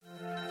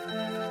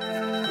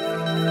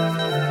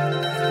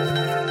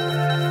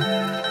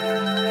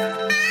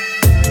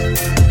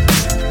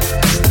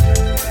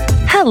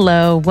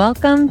Hello,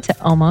 welcome to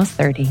Almost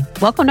 30.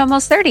 Welcome to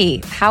Almost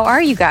 30. How are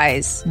you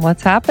guys?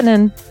 What's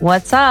happening?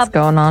 What's up? What's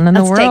going on in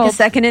the world? Let's take a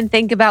second and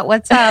think about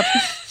what's up.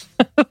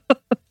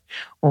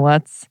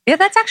 Yeah,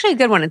 that's actually a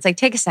good one. It's like,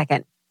 take a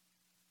second.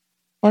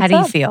 How do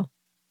you feel?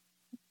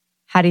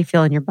 How do you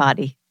feel in your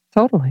body?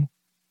 Totally.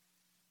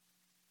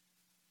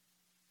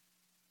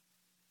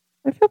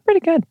 I feel pretty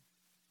good.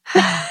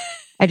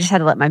 I just had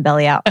to let my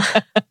belly out.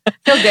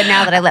 Feel good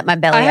now that I let my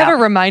belly out. I have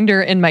a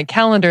reminder in my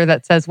calendar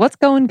that says, what's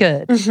going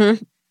good?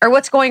 Mm-hmm. Or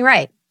what's going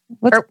right.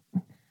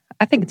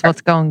 I think it's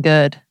what's going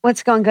good.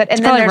 What's going good. And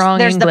it's then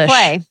there's the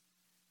play.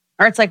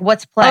 Or it's like,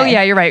 what's play? Oh,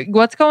 yeah, you're right.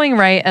 What's going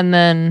right? And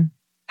then,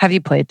 have you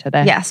played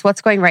today? Yes.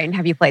 What's going right and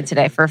have you played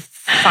today? For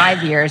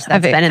 5 years,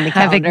 that's been in the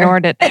calendar. I've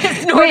ignored it.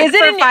 Wait, is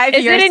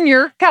it in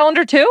your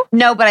calendar too?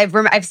 No, but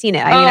I've seen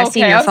it. I've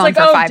seen your phone for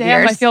 5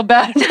 years. I feel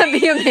bad.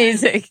 That'd be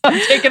amazing. I'm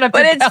taking up.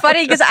 But it's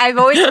funny because I've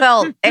always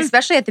felt,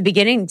 especially at the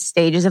beginning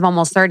stages of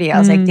Almost 30, I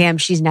was like, damn,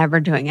 she's never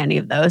doing any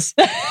of those.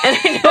 And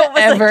I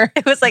know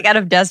it was like out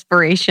of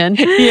desperation.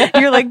 Yeah.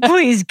 You're like,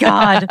 please,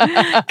 God,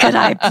 could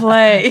I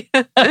play?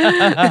 Like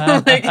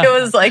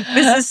it was like,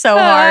 this is so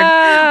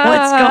hard.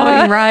 What's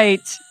going right?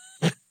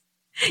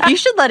 You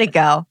should let it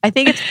go. I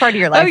think it's part of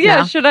your life. Oh, yeah.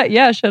 Now. Should I?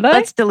 Yeah, should I?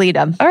 Let's delete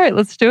them. All right,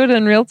 let's do it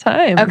in real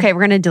time. Okay,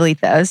 we're going to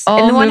delete those.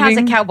 And the one has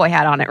a cowboy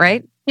hat on it,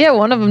 right? Yeah,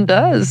 one of them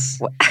does.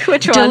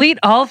 Which one? Delete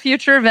all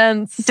future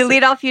events.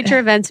 Delete all future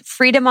events.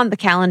 Freedom on the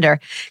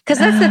calendar. Because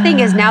that's the thing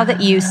is now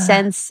that you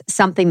sense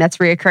something that's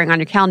reoccurring on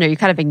your calendar, you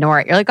kind of ignore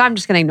it. You're like, oh, I'm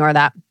just going to ignore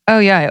that. Oh,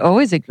 yeah. I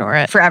always ignore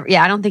it. Forever.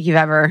 Yeah, I don't think you've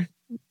ever...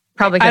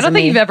 Probably I don't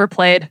think you've ever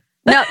played.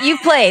 No, you've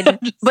played,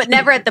 but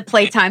never at the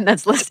playtime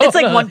that's listed. It's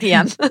like 1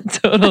 p.m.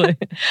 Totally.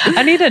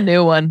 I need a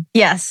new one.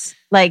 Yes.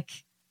 Like,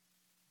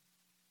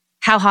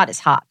 how hot is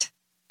hot?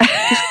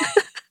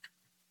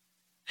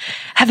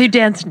 Have you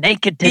danced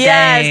naked today?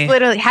 Yes,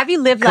 literally. Have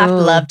you lived, laughed,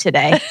 loved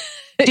today?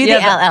 Do the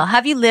LL.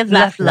 Have you lived,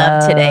 laughed,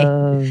 loved today?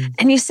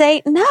 And you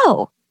say,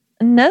 no.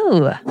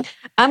 No.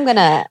 I'm going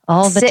to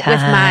sit with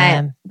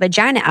my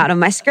vagina out of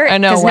my skirt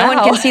because no one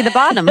can see the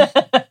bottom.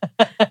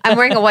 I'm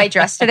wearing a white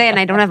dress today and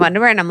I don't have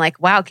underwear. And I'm like,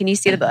 wow, can you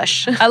see the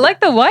bush? I like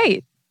the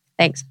white.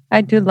 Thanks.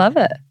 I do love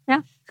it.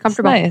 Yeah.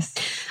 Comfortable. It's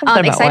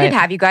nice. Excited to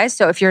have you guys.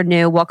 So if you're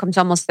new, welcome to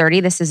Almost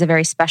 30. This is a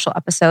very special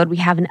episode. We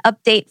have an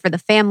update for the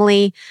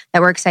family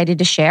that we're excited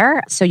to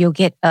share. So you'll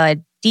get a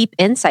deep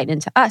insight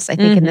into us, I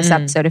think, in this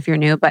episode if you're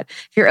new. But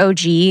if you're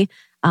OG,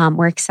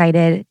 we're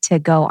excited to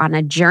go on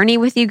a journey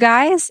with you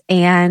guys.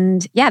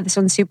 And yeah, this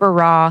one's super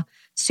raw,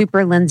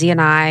 super Lindsay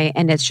and I.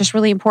 And it's just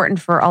really important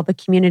for all the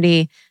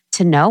community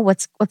to know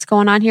what's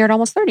going on here at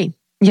Almost 30.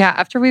 Yeah,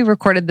 after we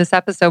recorded this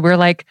episode, we were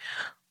like,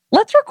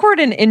 let's record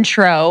an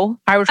intro.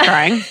 I was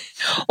crying.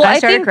 I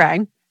started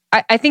crying.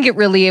 I think it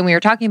really, and we were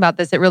talking about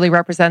this, it really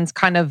represents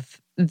kind of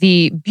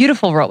the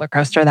beautiful roller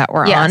coaster that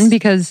we're on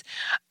because,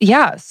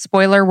 yeah,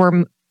 spoiler,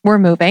 we're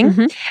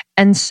moving.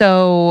 And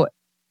so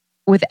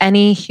with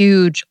any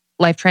huge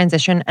life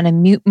transition, and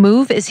a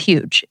move is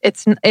huge.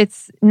 It's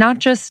not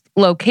just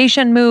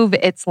location move.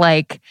 It's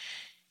like,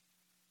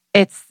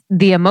 it's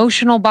the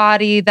emotional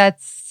body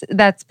that's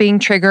being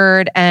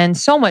triggered and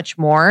so much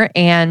more.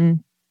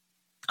 And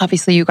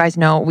obviously you guys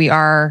know we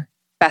are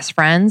best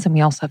friends and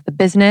we also have the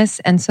business.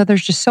 And so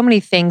there's just so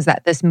many things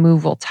that this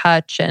move will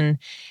touch. And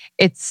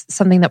it's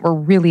something that we're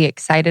really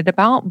excited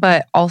about,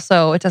 but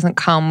also it doesn't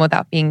come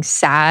without being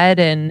sad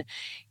and,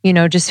 you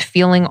know, just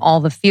feeling all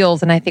the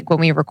feels. And I think when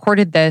we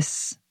recorded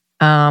this,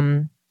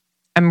 I'm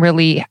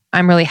really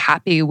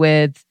happy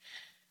with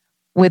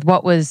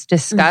what was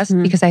discussed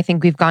because I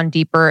think we've gone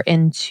deeper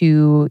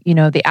into, you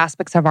know, the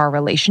aspects of our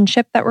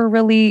relationship that we're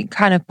really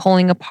kind of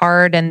pulling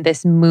apart. And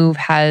this move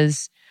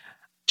has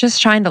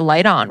just shined a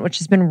light on, which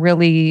has been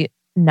really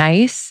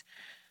nice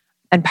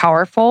and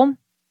powerful.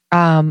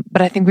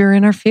 But I think we were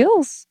in our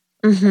feels.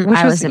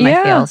 I was in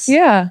my feels.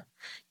 Yeah.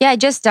 Yeah.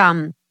 Just,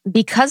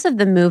 because of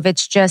the move,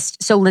 it's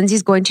just, so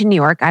Lindsay's going to New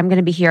York. I'm going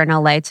to be here in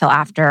LA till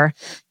after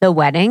the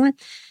wedding.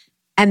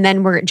 And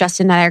then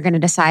Justin and I are going to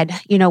decide,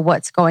 you know,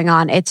 what's going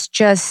on. It's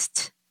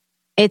just,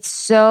 it's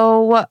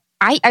so,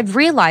 I've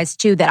realized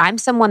too that I'm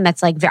someone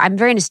that's like, I'm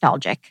very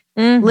nostalgic.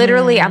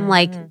 Literally, I'm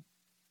like,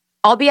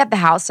 I'll be at the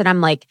house and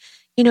I'm like,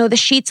 you know, the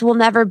sheets will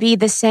never be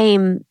the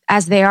same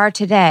as they are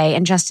today.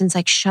 And Justin's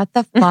like, shut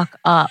the fuck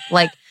up.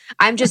 Like,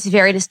 I'm just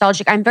very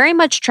nostalgic. I'm very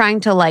much trying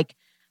to like,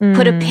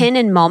 put a pin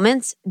in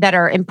moments that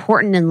are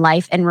important in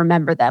life and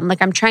remember them.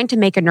 Like I'm trying to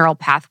make a neural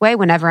pathway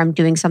whenever I'm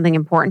doing something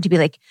important to be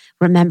like,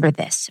 remember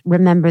this,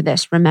 remember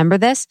this, remember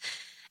this.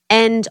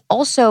 And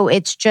also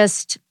it's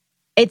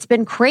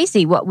been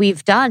crazy what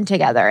we've done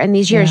together in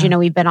these years. You know,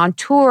 we've been on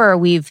tour,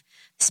 we've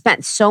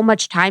spent so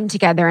much time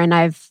together. And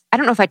I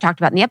don't know if I talked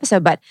about in the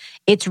episode, but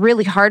it's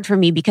really hard for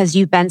me because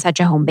you've been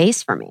such a home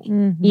base for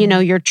me. You know,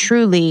 you're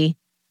truly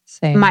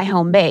my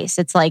home base.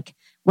 It's like,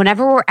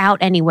 whenever we're out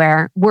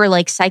anywhere, we're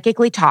like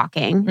psychically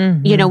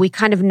talking. You know, we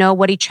kind of know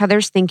what each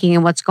other's thinking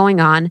and what's going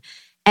on.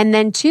 And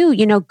then too,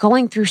 you know,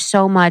 going through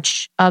so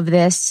much of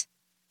this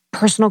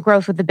personal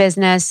growth with the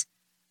business,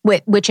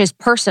 which is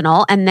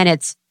personal. And then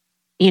it's,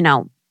 you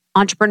know,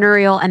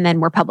 entrepreneurial, and then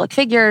we're public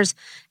figures.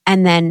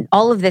 And then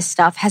all of this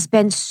stuff has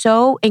been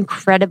so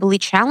incredibly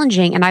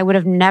challenging. And I would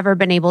have never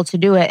been able to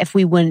do it if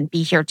we wouldn't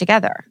be here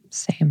together.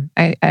 Same.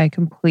 I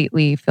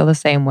completely feel the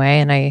same way.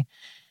 And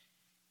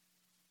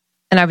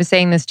I was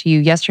saying this to you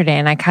yesterday,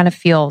 and I kind of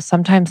feel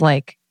sometimes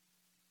like,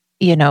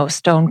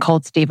 Stone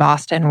Cold Steve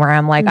Austin, where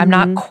I'm like, I'm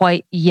not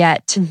quite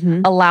yet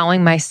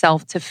allowing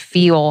myself to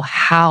feel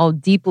how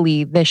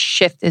deeply this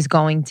shift is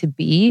going to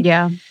be.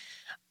 Yeah.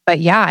 But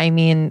yeah, I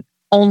mean,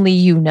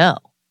 only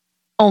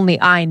only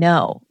I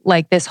know,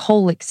 like this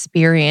whole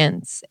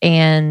experience.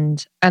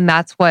 And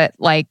that's what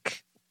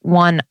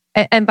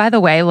and by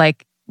the way,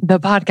 like the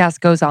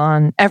podcast goes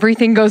on,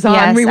 everything goes on.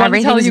 Yes, we want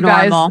to tell you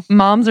guys, normal.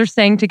 Moms are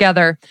staying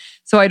together.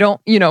 So I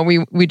don't,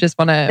 we just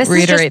want to reiterate that. This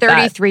is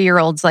just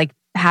 33-year-olds like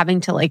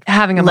having to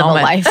having a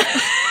moment. Life.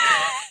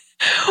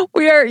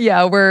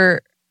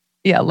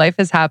 Life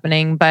is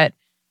happening. But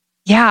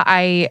yeah,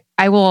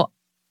 I will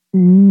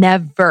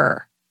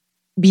never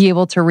be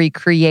able to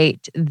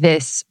recreate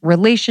this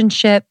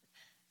relationship,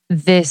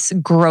 this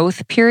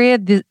growth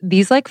period,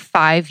 these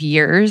 5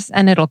 years,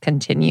 and it'll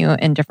continue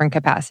in different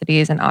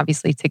capacities and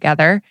obviously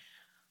together.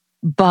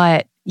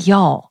 But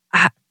y'all,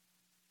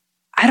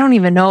 I don't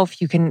even know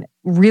if you can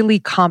really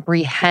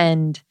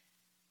comprehend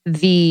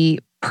the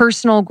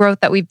personal growth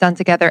that we've done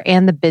together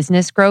and the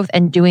business growth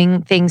and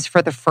doing things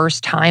for the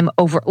first time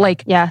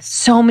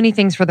so many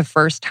things for the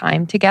first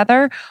time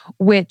together,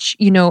 which,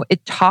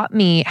 it taught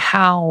me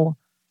how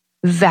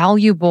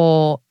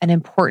valuable and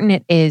important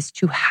it is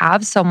to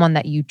have someone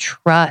that you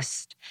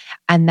trust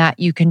and that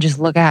you can just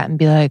look at and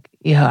be like,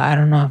 yeah, I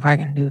don't know if I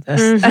can do this.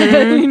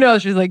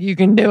 She's like, you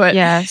can do it.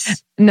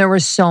 Yes. And there were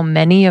so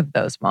many of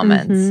those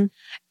moments.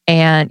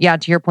 And yeah,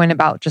 to your point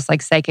about just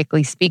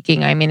psychically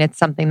speaking, I mean, it's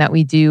something that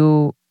we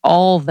do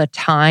all the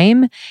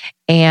time.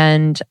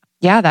 And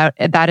yeah,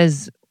 that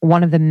is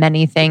one of the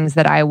many things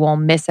that I will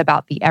miss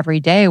about the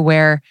everyday,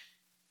 where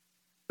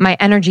my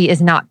energy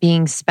is not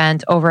being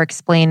spent over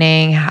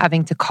explaining,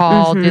 having to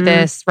call, do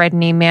this, write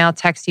an email,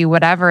 text you,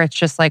 whatever. It's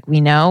just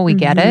we know, we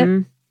get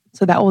it.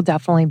 So that will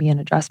definitely be an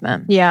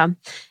adjustment. Yeah.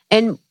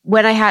 And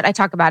when I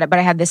talk about it, but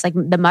I had this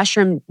the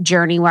mushroom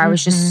journey where I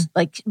was just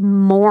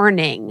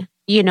mourning,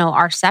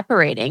 our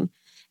separating.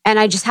 And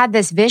I just had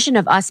this vision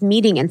of us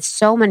meeting in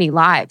so many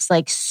lives,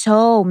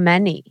 so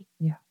many,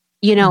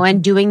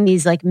 and doing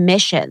these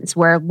missions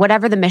where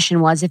whatever the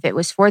mission was, if it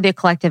was for the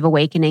collective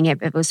awakening,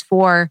 if it was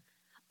for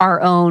our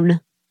own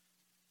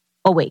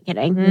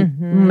awakening,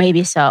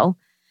 maybe so.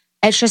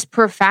 It's just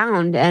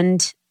profound.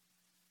 And,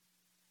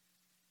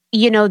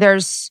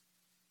 there's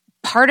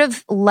part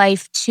of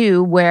life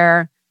too,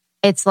 where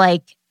it's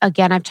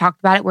again, I've talked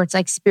about it, where it's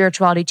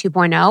spirituality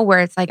 2.0, where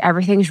it's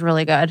everything's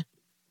really good.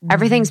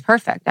 Everything's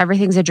perfect.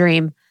 Everything's a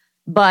dream.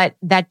 But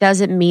that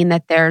doesn't mean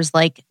that there's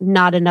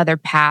not another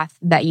path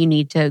that you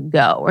need to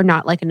go, or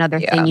not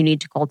another thing you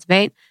need to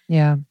cultivate.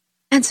 Yeah.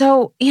 And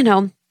so,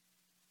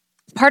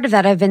 part of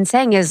that I've been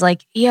saying is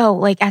at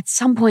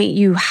some point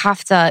you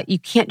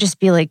can't just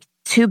be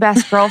two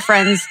best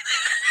girlfriends,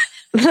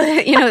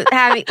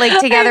 having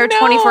together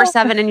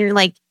 24/7. And you're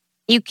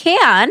you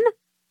can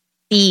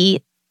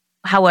be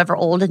however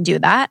old and do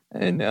that.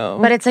 I know.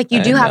 But it's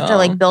you do have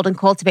to build and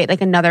cultivate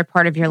another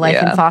part of your life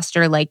and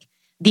foster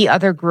the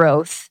other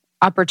growth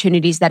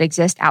opportunities that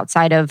exist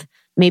outside of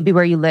maybe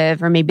where you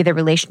live, or maybe the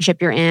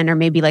relationship you're in, or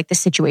maybe the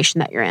situation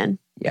that you're in.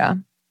 Yeah.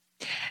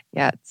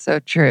 Yeah, it's so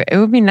true. It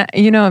would be,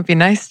 it'd be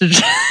nice to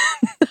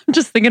I'm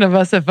just thinking of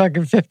us at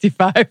fucking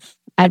 55.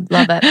 I'd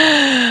love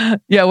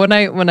it. Yeah, when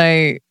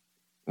I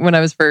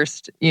was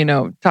first,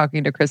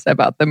 talking to Krista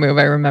about the move,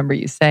 I remember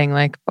you saying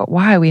but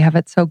why? We have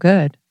it so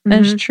good.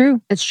 And it's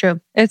true. It's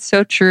true. It's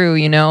so true,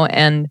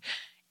 and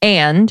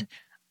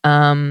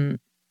I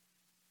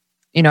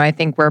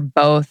think we're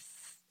both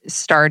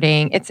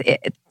starting. It's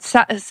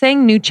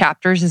saying new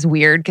chapters is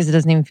weird because it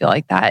doesn't even feel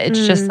like that.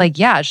 It's just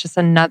it's just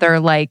another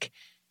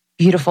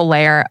beautiful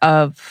layer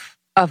of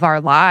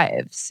our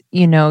lives.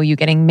 You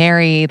getting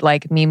married,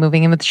 me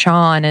moving in with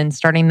Sean and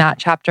starting that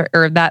chapter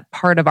or that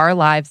part of our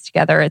lives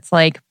together. It's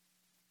it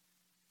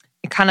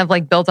kind of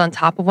builds on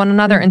top of one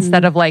another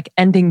instead of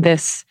ending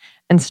this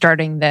and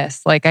starting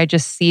this. I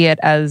just see it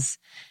as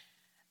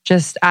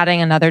just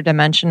adding another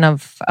dimension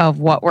of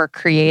what we're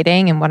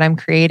creating and what I'm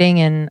creating.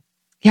 And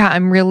yeah,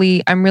 I'm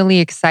really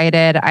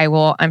excited.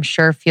 I'm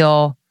sure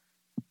feel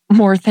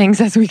more things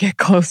as we get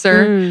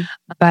closer.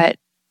 But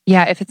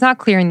yeah, if it's not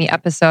clear in the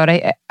episode,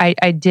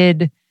 I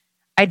did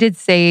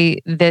say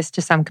this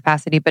to some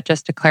capacity, but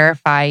just to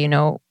clarify,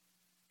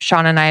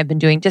 Sean and I have been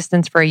doing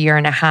distance for 1.5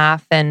 years.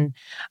 And,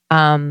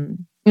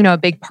 a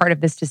big part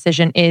of this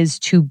decision is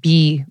to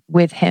be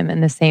with him in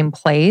the same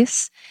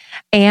place.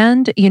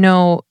 And,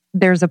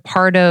 there's a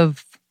part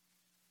of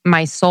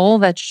my soul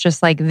that's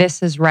just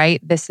this is right.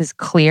 This is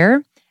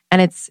clear.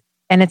 And it's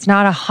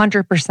not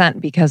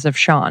 100% because of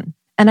Sean.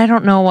 And I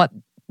don't know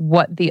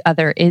what the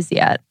other is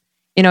yet.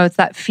 It's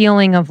that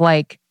feeling of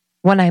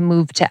when I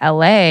moved to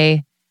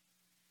LA,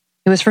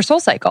 it was for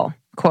SoulCycle,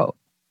 quote.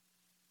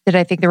 Did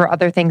I think there were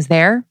other things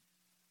there?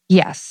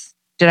 Yes.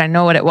 Did I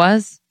know what it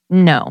was?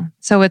 No.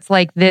 So it's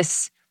like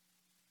this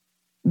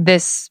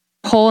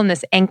pull and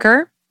this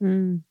anchor,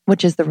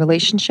 which is the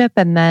relationship.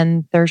 And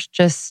then there's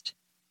just,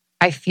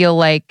 I feel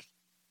like,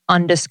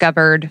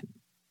 undiscovered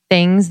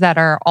things that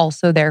are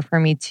also there for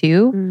me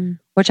too,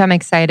 which I'm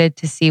excited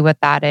to see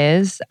what that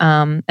is.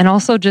 And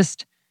also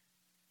just,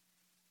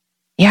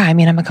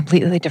 I'm a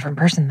completely different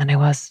person than I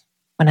was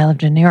when I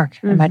lived in New York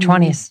in my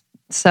 20s.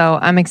 So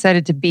I'm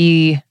excited to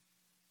be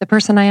the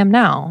person I am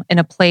now in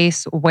a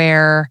place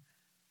where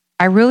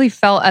I really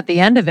felt at the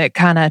end of it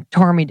kind of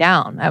tore me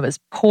down. I was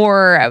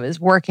poor. I was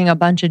working a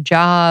bunch of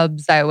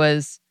jobs. I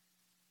was,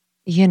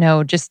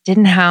 just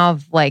didn't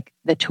have like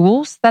the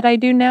tools that I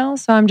do now.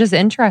 So I'm just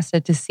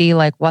interested to see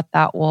like what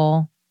that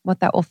will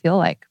feel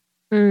like.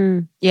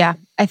 Yeah,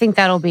 I think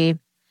that'll be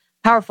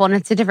powerful, and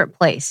it's a different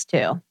place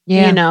too.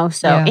 Yeah.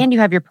 And you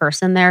have your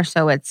person there,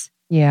 so it's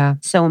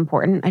so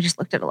important. I just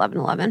looked at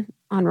 11:11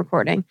 on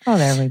recording. Oh,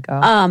 there we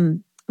go.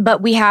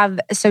 But we have,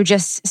 so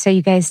just so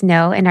you guys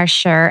know, in our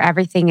Sure,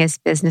 everything is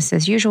business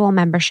as usual.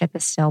 Membership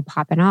is still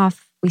popping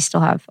off. We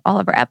still have all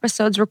of our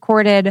episodes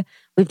recorded.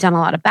 We've done a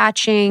lot of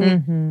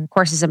batching.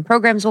 Courses and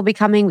programs will be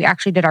coming. We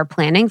actually did our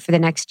planning for the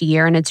next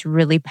year, and it's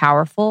really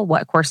powerful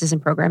what courses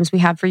and programs we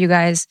have for you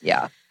guys.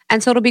 Yeah.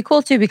 And so it'll be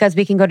cool too, because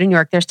we can go to New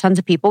York. There's tons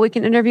of people we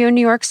can interview in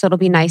New York. So it'll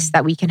be nice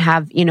that we can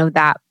have,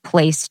 that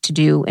place to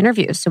do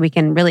interviews. So we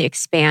can really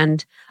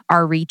expand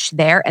our reach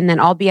there. And then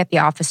I'll be at the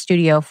office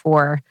studio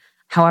for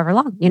however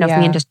long. If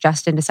me and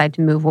Justin decide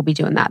to move, we'll be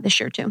doing that this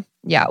year too.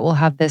 Yeah, we'll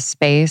have this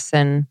space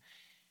and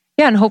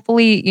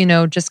hopefully,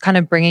 just kind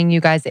of bringing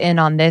you guys in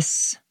on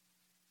this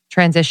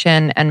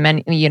transition and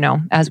many,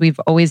 as we've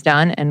always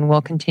done and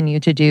will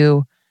continue to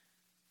do,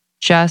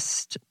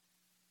 just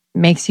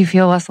makes you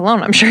feel less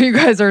alone. I'm sure you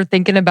guys are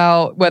thinking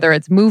about whether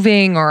it's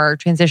moving or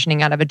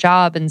transitioning out of a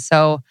job. And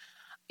so,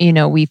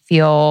 we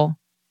feel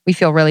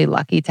really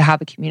lucky to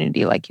have a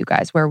community like you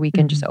guys where we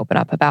can just open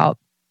up about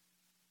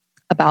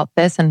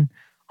this. And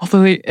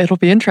hopefully it'll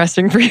be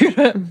interesting for you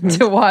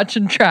to watch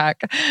and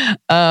track.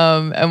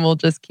 And we'll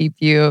just keep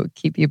you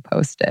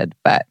posted.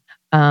 But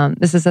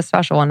this is a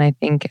special one. I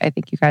think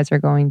you guys are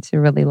going to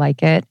really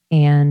like it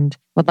and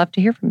would love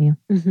to hear from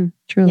you.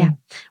 Truly. Yeah.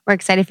 We're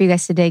excited for you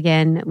guys to dig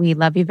in. We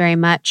love you very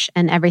much.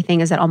 And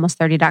everything is at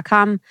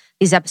almost30.com.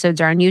 These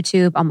episodes are on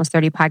YouTube, Almost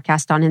 30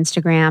 Podcast on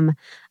Instagram.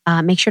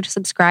 Make sure to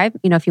subscribe,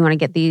 if you want to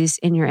get these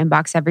in your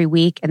inbox every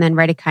week, and then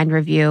write a kind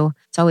review.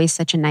 It's always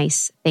such a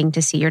nice thing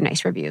to see your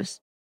nice reviews.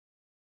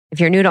 If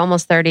you're new to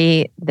Almost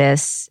 30,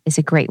 this is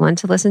a great one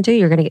to listen to.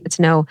 You're going to get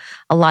to know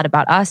a lot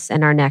about us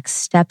and our next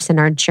steps in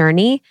our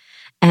journey.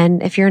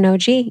 And if you're an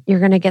OG, you're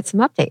going to get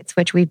some updates,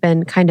 which we've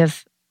been kind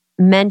of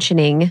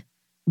mentioning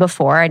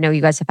before. I know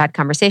you guys have had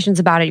conversations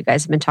about it. You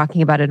guys have been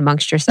talking about it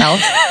amongst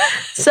yourselves.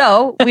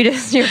 So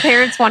your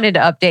parents wanted to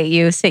update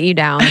you, sit you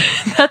down.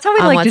 That's how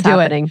we like to do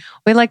it.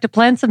 We like to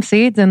plant some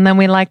seeds and then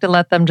we like to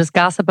let them just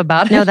gossip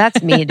about it. No,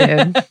 that's me,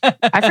 dude.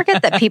 I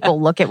forget that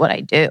people look at what I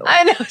do.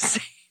 I know.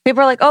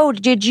 People are like, oh,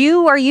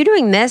 are you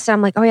doing this? And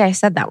I'm like, oh yeah, I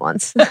said that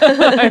once.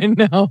 I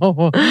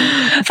know.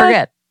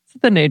 Forget.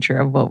 It's the nature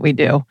of what we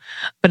do.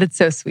 But it's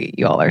so sweet.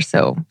 You all are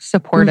so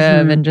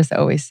supportive and just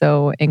always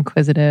so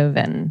inquisitive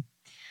and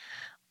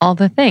all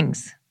the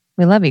things.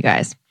 We love you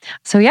guys.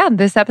 So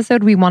this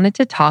episode, we wanted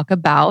to talk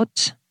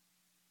about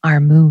our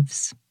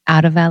moves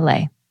out of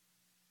LA.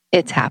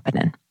 It's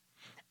happening.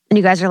 And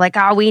you guys are like,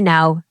 oh, we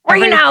know.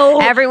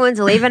 Everyone's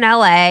leaving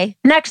LA.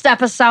 Next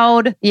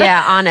episode.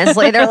 Yeah,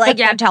 honestly. They're like,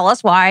 tell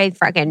us why.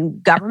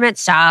 Freaking government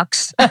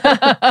sucks.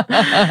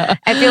 I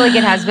feel like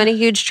it has been a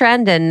huge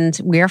trend and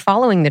we're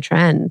following the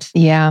trend.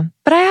 Yeah.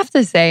 But I have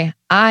to say,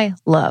 I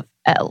love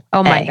LA.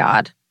 Oh my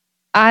God.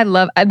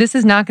 This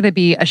is not going to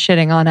be a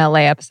shitting on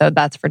LA episode.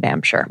 That's for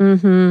damn sure.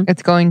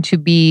 It's going to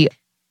be,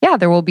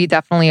 there will be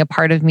definitely a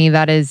part of me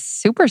that is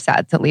super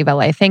sad to leave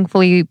LA.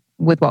 Thankfully,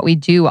 with what we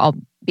do, I'll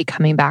be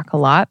coming back a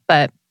lot,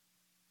 but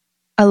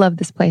I love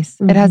this place.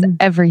 It has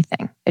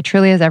everything. It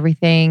truly has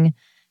everything.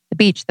 The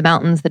beach, the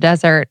mountains, the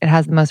desert. It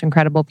has the most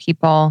incredible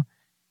people.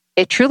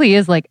 It truly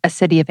is like a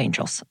city of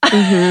angels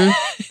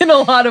in a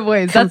lot of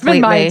ways. Completely. That's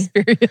been my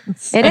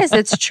experience. It is.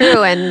 It's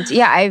true. And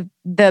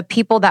the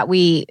people that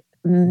we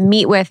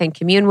meet with and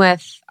commune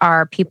with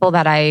are people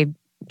that I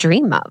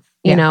dream of.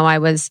 You know, I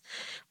was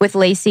with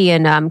Lacey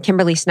and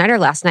Kimberly Snyder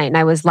last night, and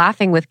I was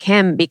laughing with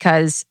Kim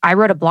because I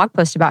wrote a blog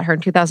post about her in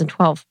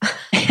 2012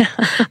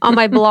 on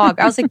my blog.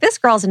 I was like, this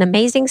girl's an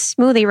amazing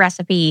smoothie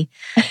recipe.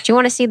 Do you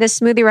want to see this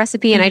smoothie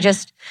recipe? And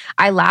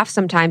I laugh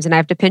sometimes and I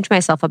have to pinch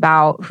myself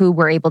about who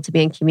we're able to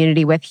be in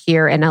community with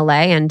here in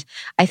LA. And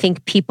I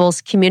think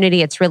people's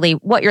community, it's really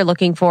what you're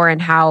looking for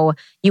and how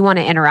you want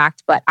to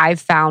interact. But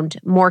I've found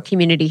more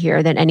community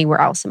here than anywhere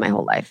else in my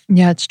whole life.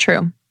 Yeah, it's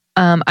true.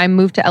 I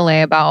moved to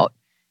LA about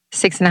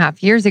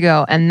 6.5 years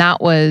ago. And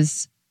that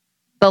was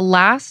the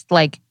last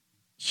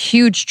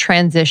huge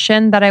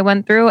transition that I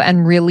went through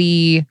and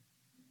really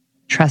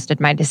trusted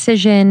my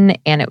decision.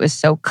 And it was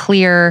so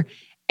clear.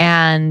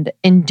 And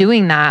in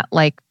doing that,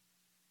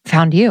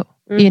 found you.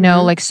 You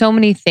know, like so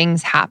many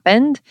things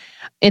happened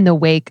in the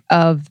wake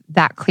of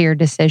that clear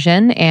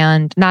decision,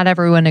 and not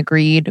everyone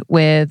agreed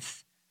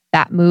with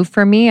that move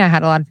for me. I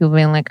had a lot of people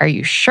being like, "Are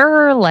you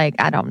sure? Like,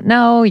 I don't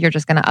know. You're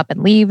just going to up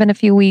and leave in a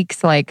few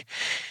weeks." Like,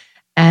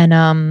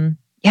 and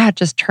yeah, it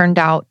just turned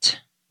out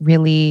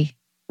really,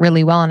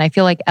 really well. And I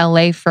feel like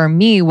LA for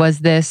me was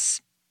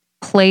this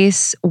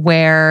place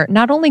where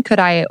not only could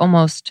I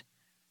almost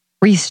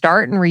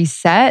restart and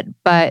reset,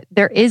 but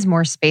there is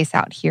more space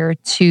out here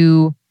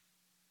to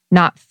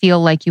not feel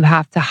like you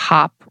have to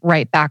hop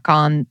right back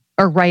on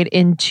or right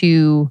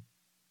into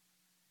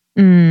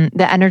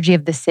the energy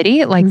of the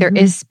city. Like there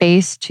is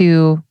space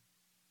to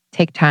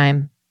take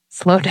time,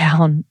 slow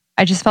down.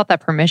 I just felt that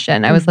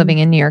permission. I was living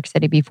in New York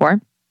City before.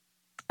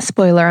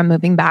 Spoiler, I'm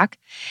moving back.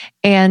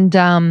 And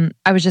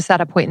I was just at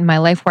a point in my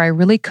life where I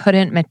really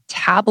couldn't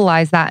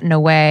metabolize that in a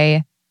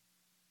way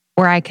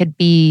where I could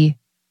be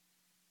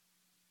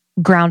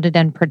grounded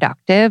and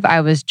productive.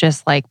 I was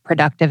just like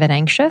productive and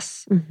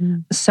anxious.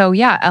 So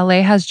yeah,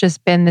 LA has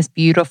just been this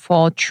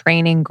beautiful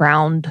training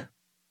ground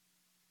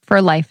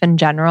for life in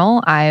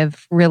general.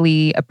 I've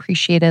really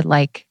appreciated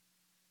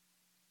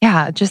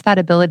just that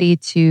ability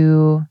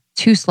to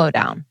slow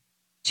down,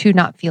 to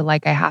not feel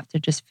like I have to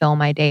just fill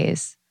my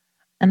days.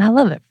 And I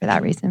love it for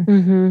that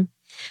reason.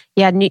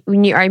 Yeah,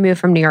 I moved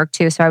from New York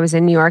too. So I was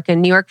in New York.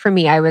 And New York for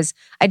me, I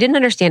didn't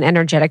understand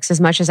energetics as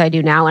much as I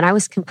do now. And I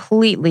was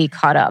completely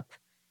caught up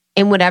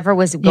in whatever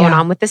was going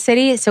on with the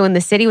city. So when the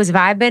city was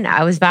vibing,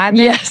 I was vibing.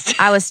 Yes.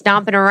 I was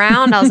stomping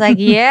around. I was like,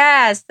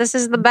 yes, this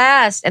is the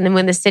best. And then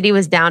when the city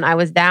was down, I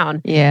was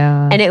down.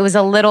 Yeah. And it was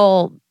a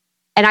little,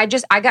 and I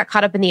got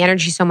caught up in the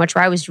energy so much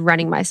where I was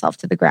running myself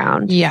to the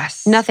ground.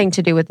 Yes. Nothing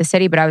to do with the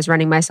city, but I was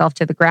running myself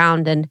to the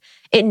ground, and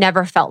it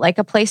never felt like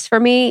a place for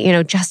me. You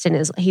know, Justin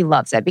he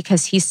loves it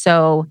because he's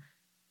so,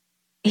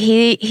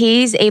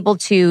 he's able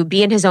to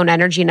be in his own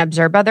energy and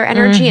observe other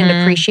energy and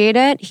appreciate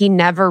it. He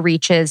never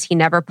reaches, he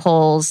never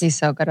pulls. He's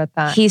so good at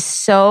that. He's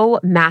so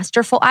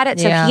masterful at it.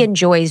 So he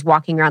enjoys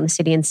walking around the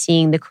city and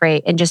seeing the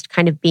crate and just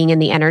kind of being in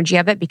the energy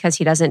of it because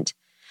he doesn't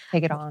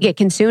take it on, get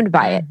consumed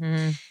by it.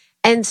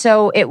 And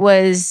so it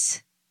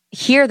was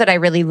here that I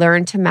really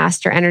learned to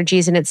master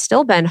energies. And it's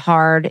still been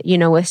hard, you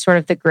know, with sort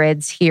of the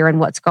grids here and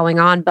what's going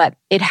on, but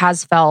it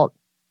has felt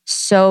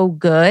so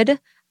good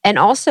and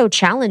also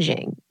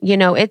challenging. You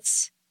know,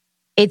 it's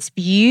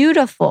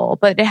beautiful,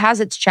 but it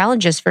has its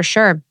challenges for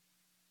sure.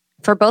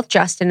 For both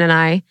Justin and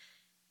I,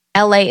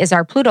 LA is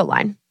our Pluto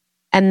line.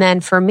 And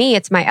then for me,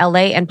 it's my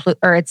LA and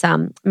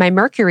my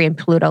Mercury and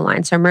Pluto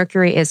line. So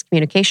Mercury is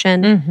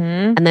communication,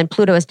 and then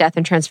Pluto is death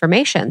and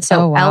transformation.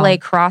 So LA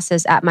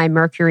crosses at my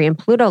Mercury and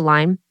Pluto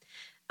line.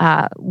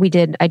 I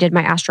did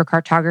my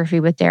astrocartography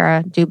with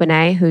Dara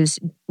Dubonnet, who's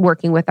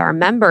working with our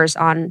members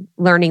on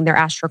learning their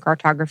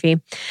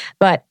astrocartography.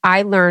 But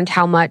I learned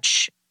how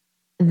much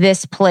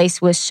this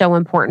place was so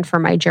important for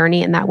my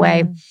journey in that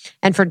way.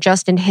 And for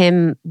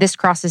Justin, this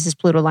crosses his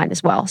Pluto line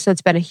as well. So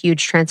it's been a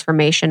huge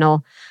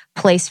transformational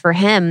place for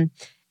him.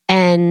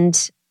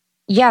 And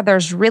yeah,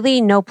 there's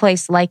really no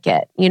place like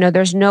it. You know,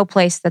 there's no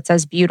place that's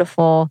as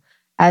beautiful,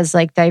 as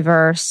like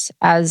diverse,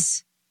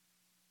 as,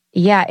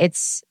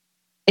 it's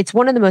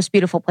one of the most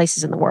beautiful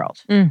places in the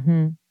world.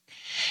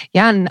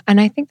 Yeah. And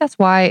I think that's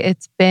why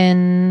it's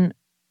been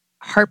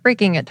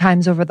heartbreaking at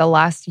times over the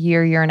last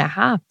year and a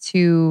half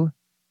to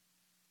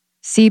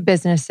see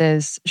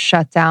businesses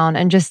shut down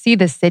and just see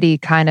the city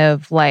kind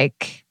of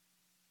like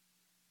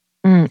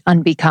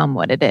unbecome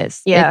what it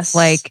is. Yes. It's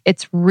like,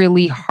 it's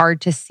really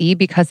hard to see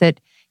because it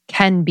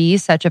can be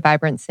such a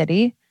vibrant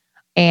city.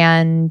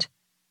 And,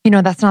 you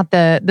know, that's not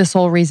the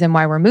sole reason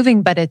why we're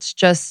moving, but it's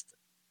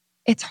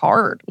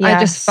hard. Yes. I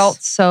just felt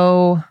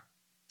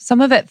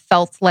some of it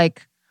felt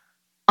like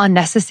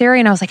unnecessary.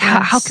 And I was like,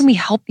 how can we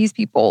help these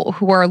people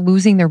who are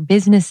losing their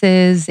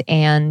businesses?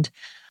 And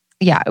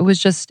yeah, it was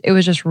just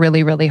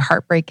really, really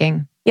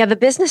heartbreaking. Yeah, the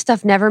business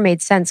stuff never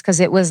made sense because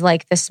it was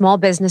like the small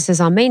businesses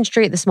on Main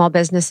Street, the small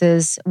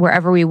businesses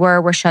wherever we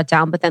were shut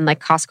down, but then like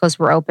Costco's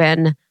were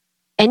open.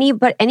 Any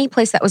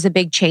place that was a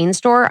big chain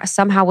store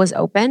somehow was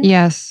open.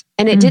 Yes.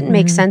 And it didn't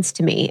make sense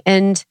to me.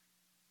 And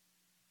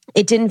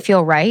it didn't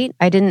feel right.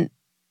 I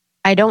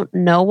don't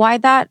know why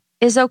that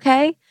is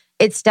okay.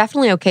 It's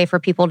definitely okay for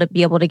people to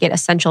be able to get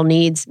essential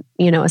needs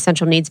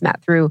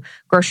met through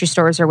grocery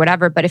stores or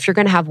whatever. But if you're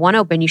going to have one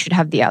open, you should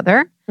have the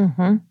other.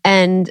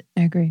 And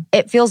I agree.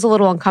 It feels a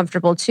little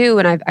uncomfortable too.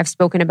 And I've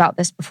spoken about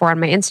this before on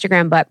my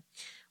Instagram, but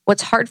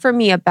what's hard for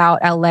me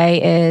about LA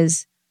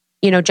is,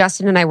 you know,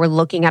 Justin and I were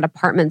looking at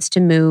apartments to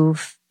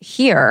move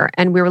here.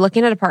 And we were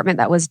looking at an apartment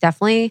that was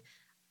definitely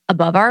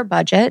above our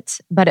budget,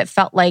 but it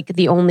felt like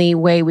the only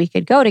way we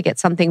could go to get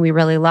something we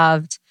really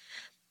loved.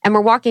 And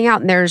we're walking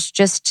out and there's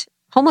just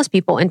homeless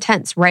people in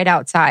tents right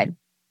outside.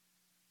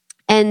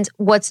 And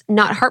what's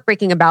not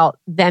heartbreaking about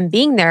them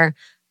being there,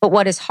 but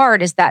what is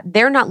hard is that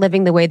they're not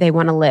living the way they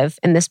want to live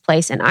in this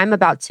place. And I'm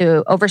about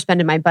to overspend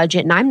in my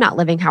budget and I'm not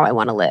living how I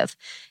want to live.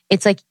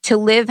 It's like to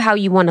live how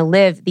you want to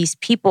live. These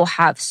people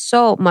have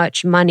so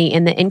much money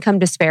and the income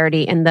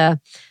disparity and the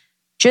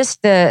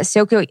just the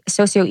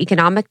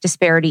socioeconomic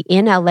disparity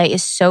in LA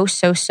is so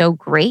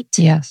great.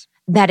 Yes.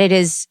 That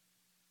it's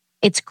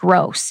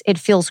gross. It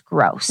feels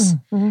gross.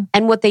 Mm-hmm.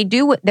 And what they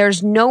do,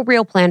 there's no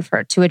real plan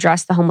to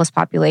address the homeless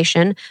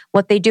population.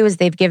 What they do is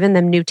they've given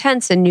them new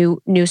tents and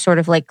new sort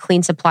of like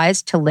clean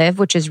supplies to live,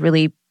 which is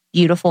really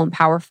beautiful and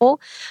powerful.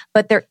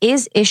 But there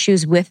is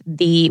issues with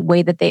the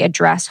way that they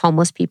address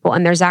homeless people.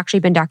 And there's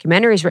actually been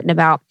documentaries written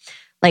about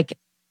like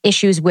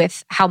issues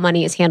with how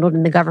money is handled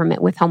in the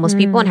government with homeless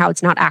people and how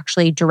it's not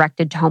actually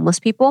directed to homeless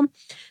people,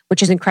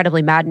 which is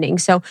incredibly maddening.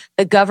 So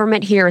the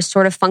government here is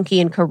sort of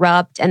funky and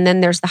corrupt. And then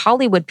there's the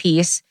Hollywood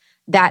piece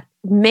that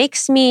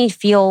makes me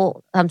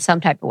feel some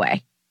type of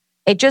way.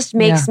 It just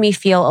makes me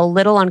feel a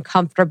little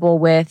uncomfortable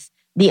with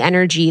the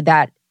energy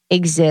that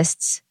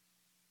exists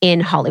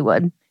in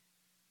Hollywood.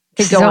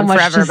 Could go on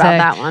forever about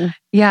that one.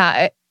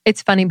 Yeah,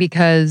 it's funny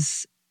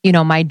because,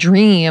 my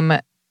dream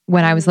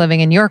when I was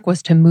living in New York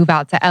was to move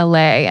out to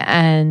LA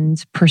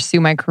and pursue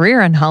my career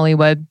in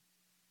Hollywood.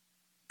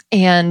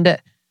 And,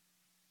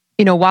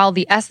 while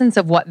the essence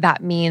of what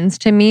that means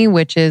to me,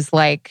 which is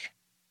like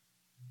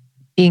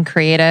being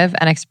creative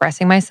and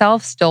expressing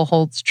myself, still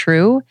holds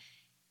true,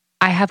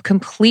 I have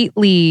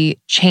completely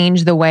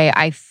changed the way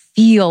I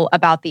feel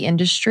about the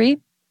industry.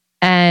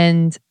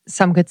 And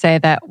some could say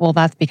that, well,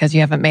 that's because you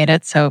haven't made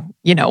it. So,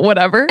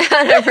 whatever.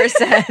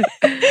 100%.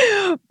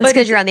 It's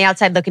because you're on the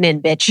outside looking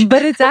in, bitch.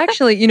 But it's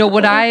actually,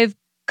 what I've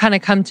kind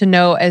of come to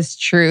know as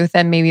truth.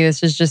 And maybe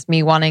this is just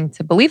me wanting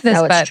to believe this,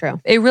 but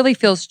true. It really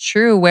feels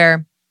true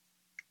where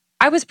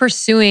I was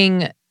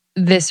pursuing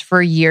this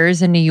for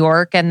years in New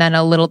York and then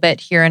a little bit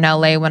here in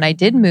LA when I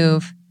did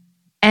move.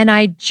 And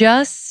I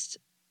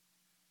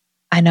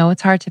know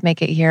it's hard to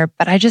make it here,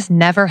 but I just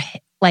never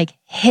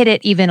hit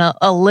it even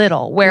a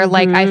little where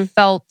I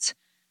felt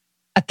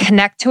a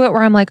connect to it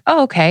where I'm like,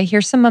 oh, okay,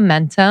 here's some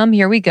momentum.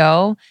 Here we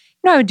go.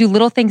 I would do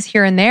little things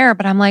here and there,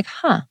 but I'm like,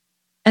 huh.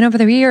 And over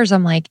the years,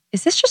 I'm like,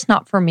 is this just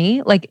not for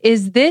me? Like,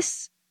 is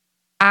this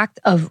act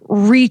of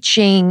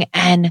reaching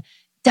and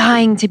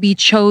dying to be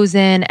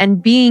chosen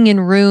and being in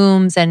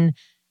rooms and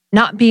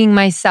not being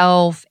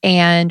myself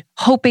and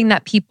hoping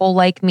that people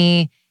like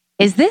me,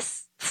 is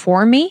this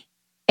for me?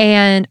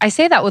 And I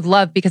say that with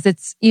love because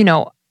it's,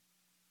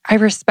 I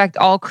respect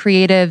all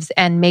creatives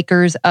and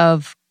makers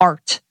of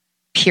art,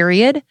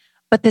 period.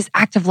 But this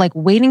act of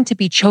waiting to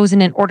be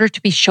chosen in order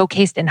to be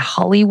showcased in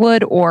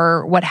Hollywood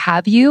or what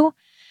have you,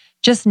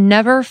 just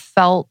never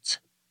felt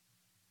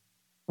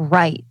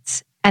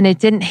right. And it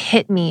didn't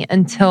hit me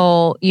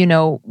until,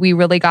 we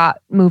really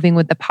got moving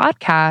with the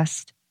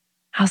podcast.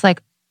 I was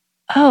like,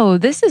 oh,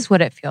 this is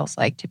what it feels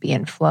like to be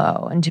in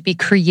flow and to be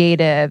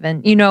creative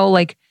and,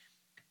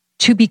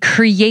 to be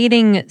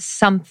creating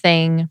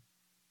something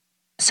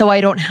so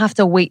I don't have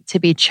to wait to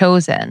be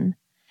chosen.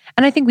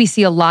 And I think we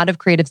see a lot of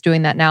creatives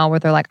doing that now where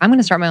they're like, I'm going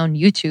to start my own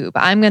YouTube.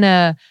 I'm going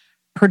to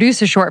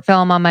produce a short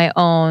film on my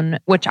own,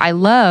 which I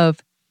love.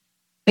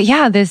 But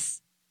yeah,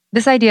 this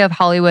idea of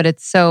Hollywood,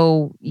 it's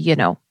so,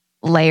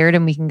 layered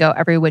and we can go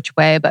every which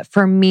way. But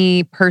for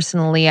me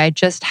personally, I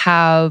just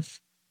have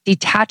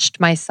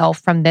detached myself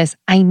from this.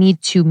 I need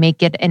to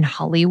make it in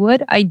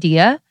Hollywood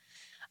idea,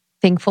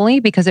 thankfully,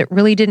 because it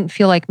really didn't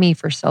feel like me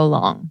for so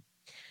long.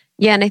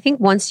 Yeah. And I think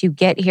once you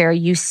get here,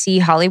 you see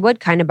Hollywood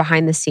kind of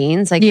behind the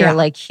scenes.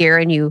 You're here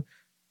and you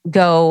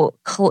go,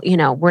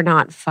 we're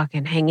not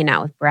fucking hanging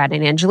out with Brad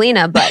and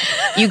Angelina, but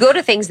you go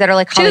to things that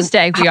are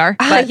Tuesday we are.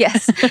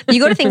 Yes. You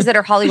go to things that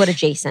are Hollywood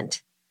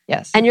adjacent.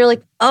 Yes. And you're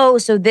like, oh,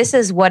 so this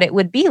is what it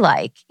would be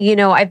like.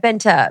 I've been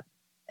to,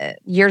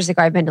 years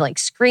ago, I've been to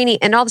screening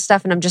and all the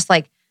stuff. And I'm just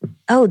like,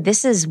 oh,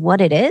 this is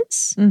what it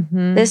is.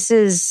 Mm-hmm. This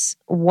is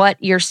what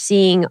you're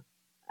seeing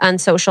on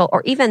social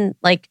or even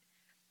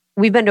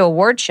we've been to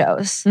award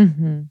shows.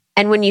 Mm-hmm.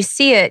 And when you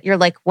see it, you're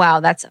like, wow,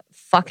 that's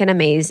fucking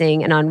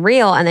amazing and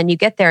unreal. And then you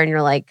get there and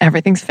you're like,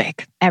 everything's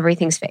fake.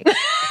 Everything's fake.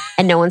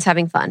 And no one's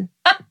having fun.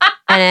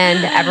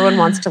 And everyone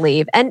wants to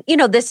leave. And,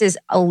 this is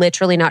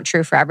literally not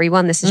true for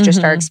everyone. This is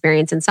just our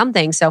experience in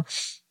something. So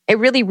it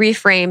really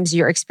reframes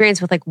your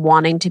experience with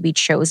wanting to be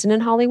chosen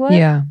in Hollywood.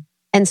 Yeah.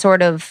 And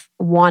sort of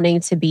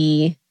wanting to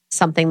be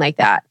something like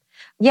that.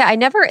 Yeah,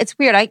 it's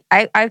weird.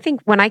 I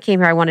think when I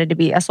came here, I wanted to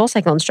be a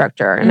SoulCycle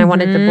instructor and I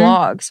wanted to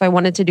blog. So I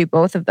wanted to do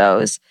both of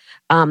those,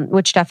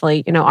 which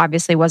definitely,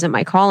 obviously wasn't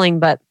my calling,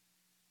 but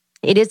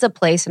it is a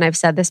place, and I've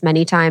said this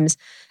many times,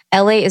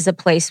 LA is a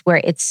place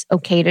where it's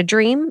okay to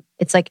dream.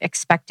 It's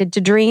expected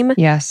to dream.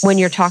 Yes. When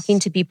you're talking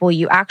to people,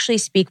 you actually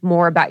speak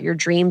more about your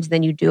dreams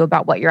than you do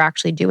about what you're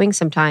actually doing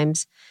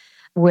sometimes.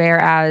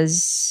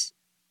 Whereas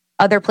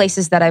other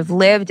places that I've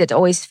lived, it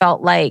always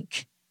felt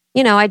like,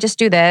 I just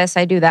do this,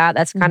 I do that.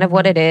 That's kind of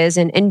what it is.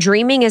 And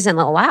dreaming isn't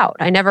allowed.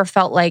 I never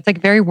felt like... It's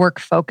very work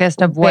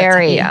focused of what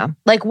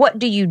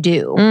do you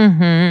do?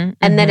 Mm-hmm,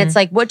 and then it's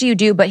what do you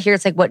do? But here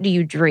it's what do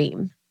you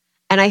dream?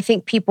 And I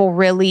think people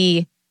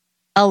really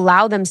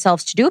allow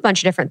themselves to do a bunch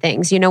of different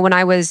things. When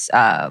I was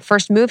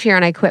first moved here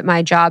and I quit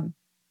my job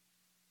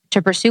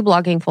to pursue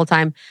blogging full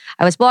time,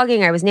 I was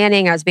blogging, I was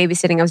nannying, I was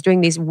babysitting, I was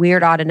doing these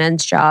weird odd and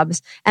ends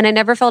jobs. And I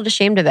never felt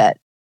ashamed of it.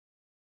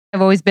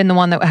 I've always been the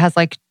one that has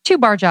like 2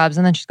 bar jobs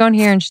and then she's going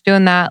here and she's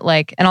doing that,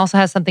 like, and also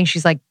has something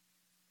she's like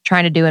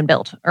trying to do and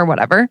build or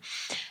whatever.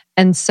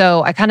 And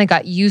so I kind of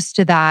got used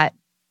to that,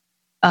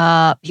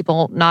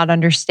 people not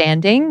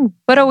understanding,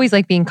 but always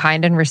like being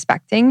kind and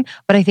respecting.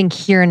 But I think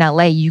here in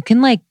LA, you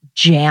can like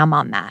jam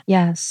on that.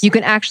 Yes. You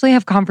can actually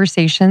have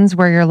conversations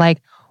where you're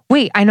like,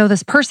 wait, I know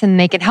this person,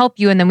 they can help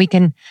you. And then we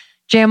can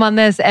jam on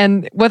this.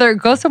 And whether it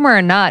goes somewhere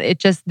or not,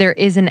 there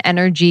is an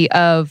energy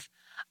of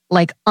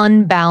like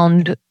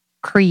unbound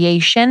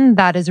creation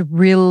that is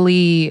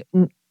really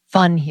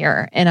fun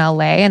here in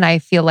LA. And I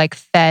feel like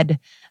fed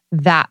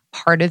that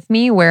part of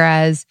me.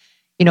 Whereas,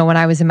 when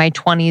I was in my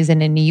 20s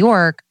and in New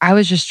York, I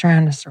was just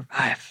trying to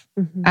survive.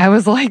 Mm-hmm. I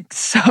was like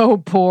so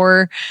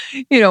poor,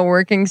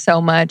 working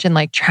so much and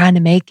like trying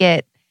to make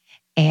it.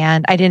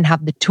 And I didn't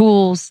have the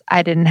tools.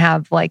 I didn't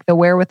have like the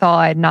wherewithal.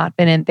 I had not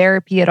been in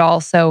therapy at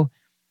all. So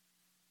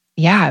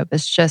yeah, I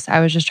was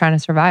just trying to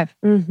survive.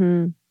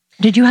 Mm-hmm.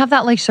 Did you have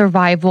that like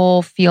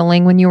survival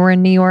feeling when you were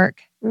in New York?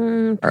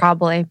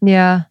 Probably.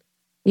 Yeah.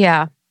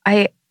 Yeah.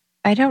 I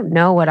don't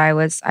know what I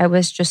was. I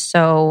was just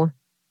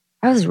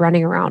I was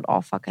running around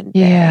all fucking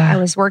day. Yeah. I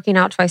was working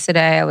out twice a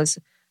day.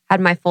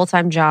 Had my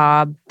full-time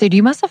job. Dude,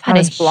 you must have had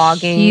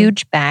blogging.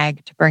 Huge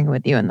bag to bring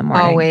with you in the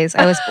morning. Always.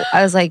 I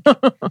was like,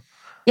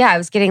 yeah, I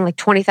was getting like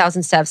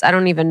 20,000 steps. I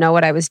don't even know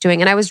what I was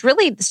doing. And I was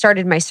really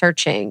started my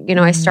searching.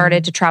 I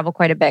started to travel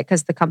quite a bit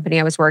because the company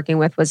I was working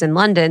with was in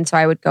London. So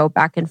I would go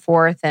back and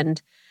forth,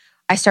 and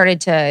I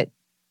started to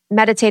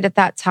meditate at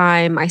that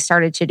time. I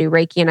started to do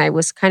Reiki, and I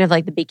was kind of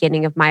like the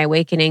beginning of my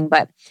awakening.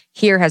 But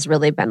here has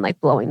really been like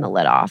blowing the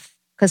lid off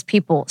because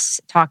people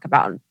talk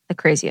about the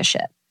craziest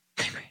shit.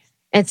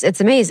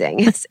 It's amazing.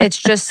 It's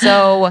just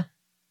so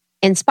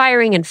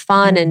inspiring and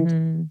fun.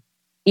 And,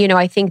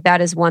 I think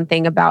that is one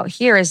thing about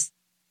here is,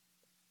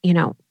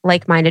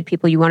 like-minded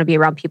people. You want to be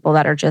around people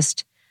that are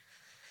just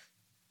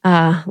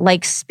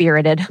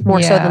like-spirited,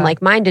 more so than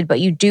like-minded.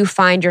 But you do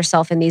find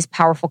yourself in these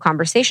powerful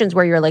conversations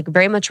where you're like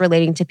very much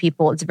relating to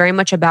people. It's very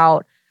much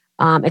about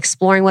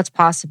exploring what's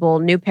possible,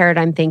 new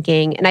paradigm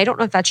thinking. And I don't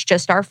know if that's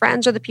just our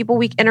friends or the people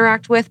we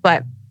interact with,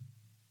 but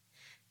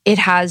it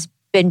has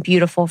been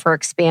beautiful for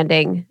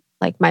expanding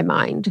like my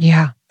mind.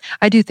 Yeah.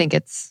 I do think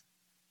it's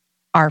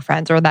our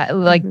friends or that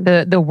like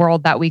the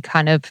world that we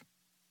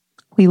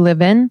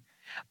live in.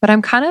 But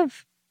I'm kind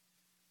of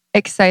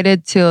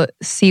excited to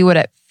see what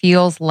it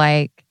feels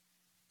like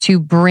to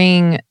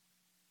bring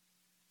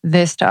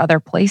this to other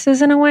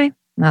places in a way.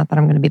 Not that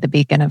I'm going to be the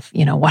beacon of,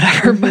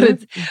 whatever,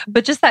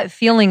 but just that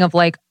feeling of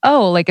like,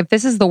 oh, like if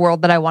this is the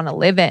world that I want to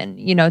live in,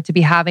 to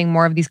be having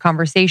more of these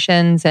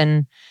conversations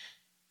and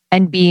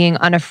being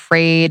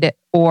unafraid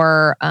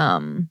or,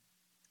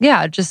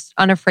 just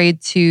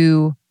unafraid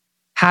to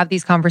have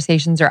these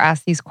conversations or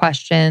ask these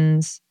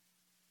questions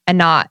and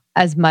not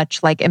as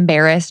much like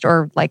embarrassed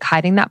or like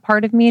hiding that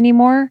part of me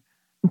anymore.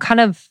 I'm kind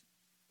of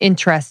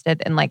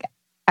interested in like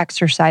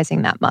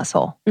exercising that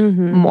muscle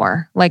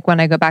more. Like when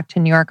I go back to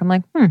New York, I'm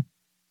like,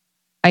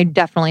 I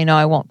definitely know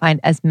I won't find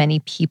as many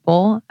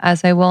people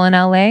as I will in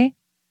LA,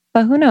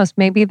 but who knows?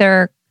 Maybe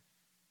they're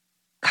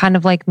kind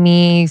of like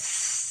me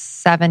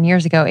 8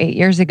 years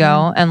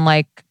ago, and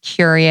like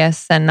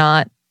curious and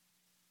not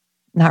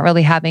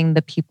really having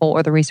the people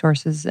or the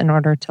resources in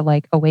order to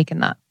like awaken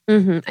that.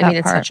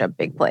 It's such a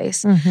big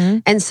place.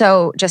 And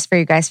so just for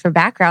you guys for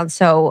background,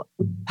 so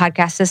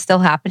podcast is still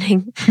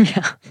happening.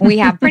 We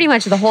have pretty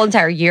much the whole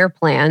entire year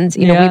planned.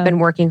 We've been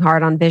working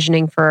hard on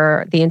visioning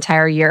for the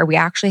entire year. We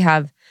actually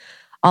have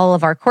all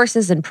of our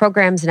courses and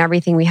programs and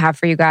everything we have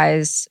for you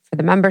guys for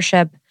the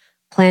membership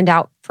planned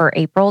out for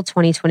April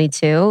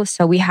 2022.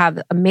 So we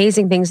have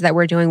amazing things that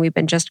we're doing. We've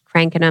been just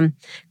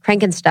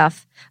cranking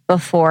stuff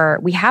before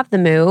we have the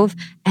move,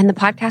 and the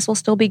podcast will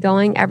still be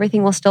going.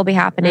 Everything will still be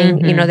happening.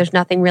 There's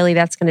nothing really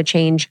that's going to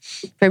change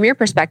from your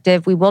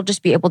perspective. We will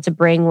just be able to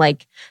bring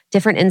like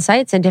different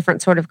insights and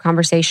different sort of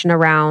conversation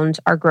around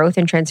our growth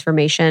and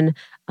transformation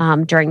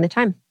during the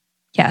time.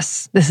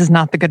 Yes, this is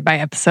not the goodbye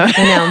episode.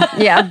 I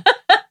know. Yeah.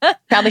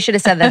 Probably should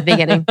have said that at the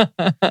beginning.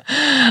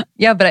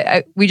 Yeah,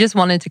 but we just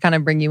wanted to kind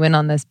of bring you in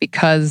on this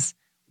because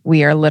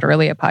we are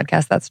literally a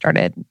podcast that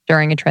started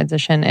during a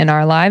transition in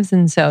our lives.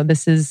 And so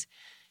this is,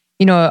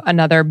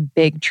 another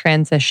big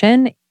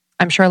transition.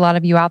 I'm sure a lot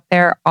of you out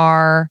there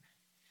are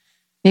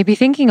maybe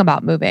thinking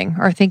about moving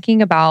or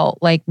thinking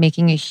about like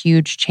making a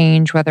huge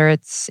change, whether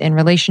it's in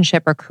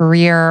relationship or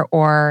career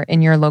or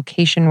in your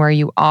location where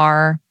you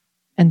are.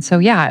 And so,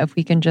 yeah, if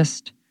we can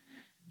just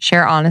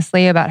share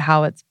honestly about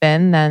how it's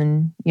been,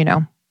 then,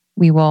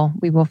 we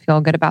will feel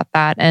good about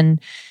that.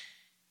 And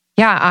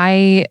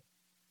yeah,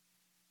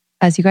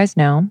 as you guys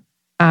know,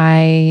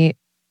 I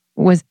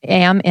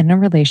am in a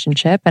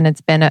relationship, and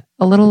it's been a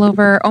little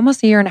over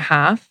almost a year and a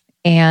half.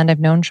 And I've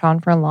known Sean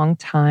for a long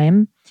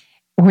time.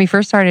 When we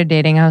first started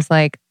dating, I was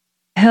like,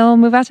 he'll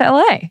move out to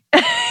LA.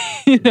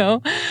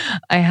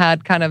 I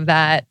had kind of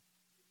that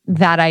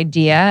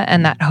idea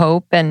and that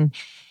hope. And,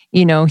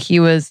 he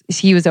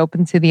was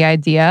open to the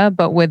idea,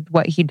 but with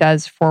what he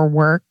does for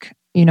work,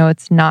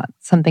 it's not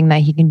something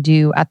that he can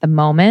do at the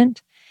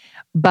moment.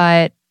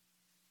 But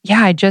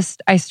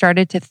I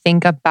started to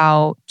think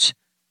about,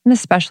 and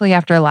especially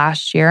after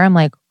last year, I'm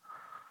like,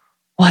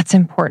 what's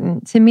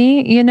important to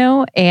me,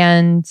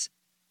 and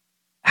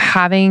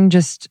having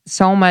just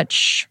so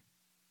much,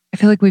 I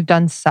feel like we've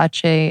done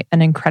such an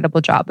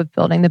incredible job of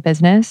building the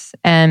business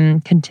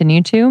and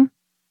continue to,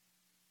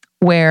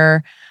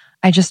 where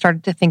I just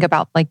started to think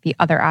about like the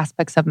other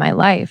aspects of my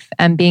life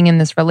and being in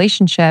this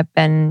relationship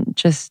and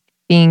just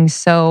being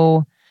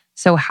so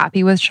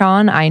happy with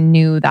Sean. I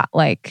knew that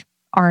like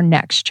our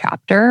next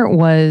chapter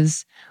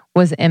was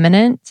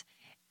imminent.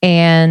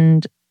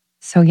 And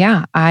so,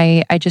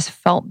 I just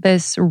felt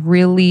this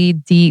really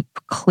deep,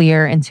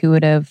 clear,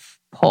 intuitive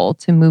pull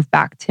to move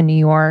back to New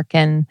York.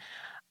 And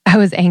I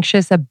was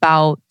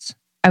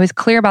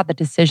clear about the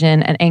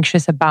decision and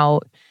anxious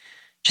about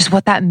just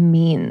what that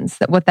means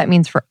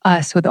for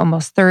us with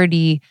almost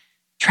 30,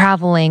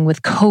 traveling,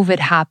 with COVID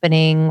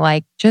happening,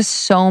 like just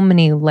so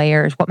many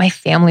layers, what my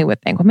family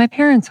would think, what my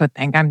parents would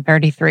think. I'm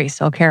 33,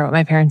 still care what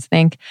my parents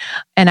think.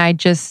 And I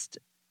just,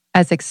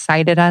 as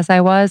excited as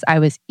I was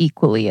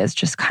equally as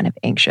just kind of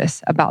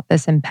anxious about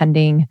this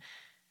impending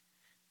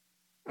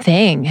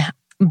thing.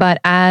 But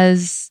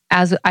as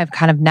I've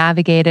kind of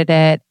navigated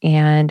it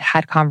and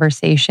had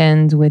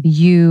conversations with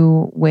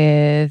you,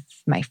 with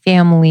my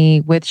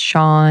family, with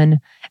Sean,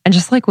 and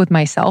just like with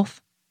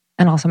myself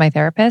and also my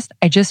therapist,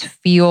 I just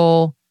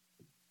feel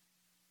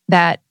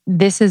that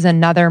this is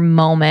another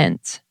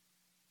moment,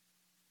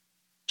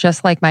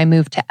 just like my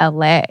move to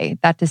LA,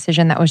 that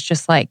decision that was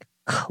just like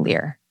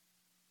clear.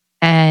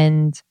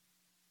 And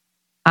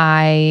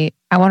I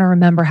want to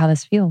remember how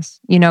this feels,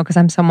 because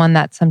I'm someone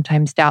that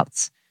sometimes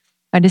doubts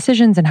my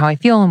decisions and how I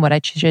feel and what I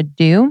should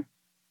do.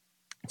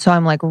 So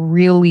I'm like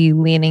really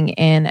leaning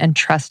in and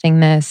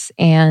trusting this.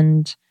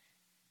 And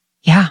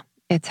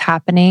it's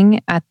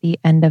happening at the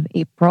end of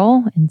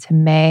April into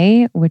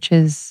May, which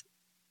is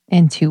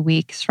in 2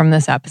 weeks from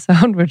this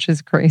episode, which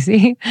is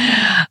crazy.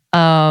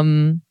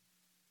 I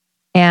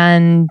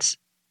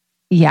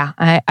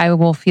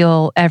will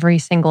feel every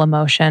single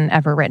emotion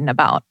ever written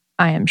about,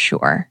 I am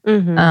sure.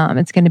 Mm-hmm.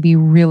 It's going to be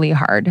really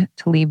hard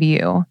to leave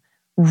you,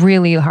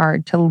 really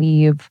hard to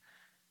leave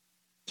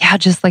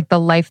just like the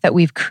life that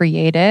we've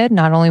created,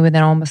 not only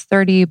within Almost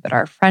 30, but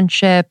our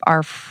friendship,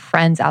 our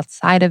friends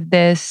outside of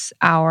this,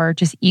 our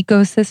just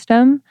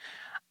ecosystem.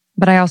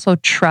 But I also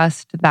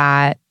trust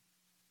that,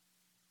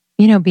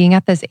 being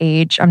at this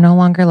age, I'm no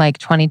longer like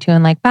 22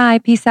 and like, bye,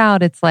 peace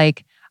out. It's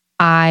like,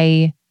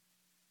 I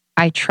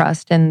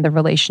trust in the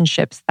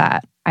relationships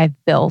that I've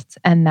built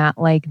and that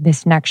like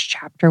this next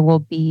chapter will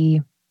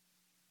be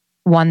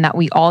one that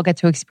we all get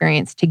to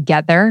experience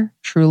together,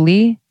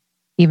 truly,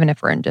 even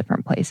if we're in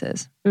different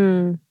places.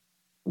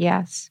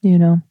 Yes.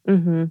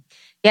 Mm-hmm.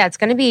 Yeah, it's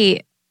going to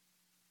be,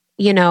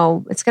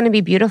 it's going to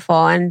be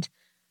beautiful. And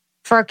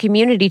for our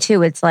community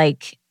too, it's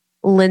like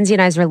Lindsay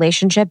and I's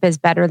relationship is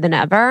better than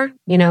ever.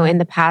 In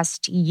the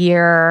past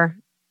year,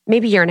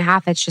 maybe year and a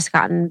half, it's just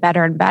gotten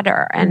better and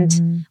better.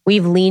 And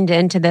we've leaned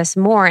into this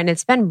more. And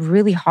it's been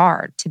really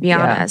hard, to be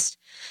honest.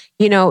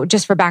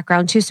 Just for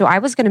background too. So I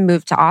was going to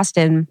move to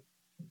Austin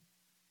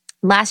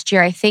last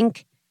year, I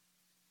think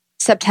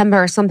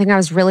September or something. I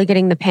was really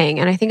getting the ping.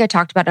 And I think I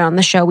talked about it on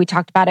the show. We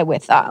talked about it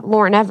with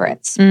Lauren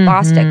Everett's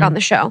Bostic on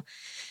the show.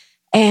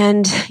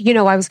 And,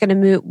 I was going to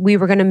move, we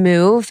were going to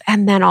move.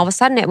 And then all of a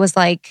sudden it was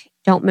like,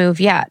 don't move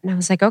yet. And I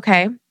was like,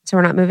 okay, so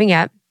we're not moving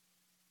yet.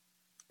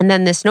 And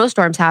then the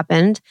snowstorms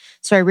happened.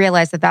 So I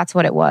realized that that's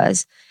what it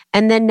was.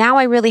 And then now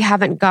I really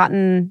haven't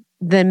gotten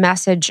the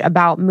message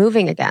about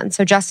moving again.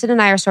 So Justin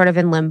and I are sort of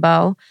in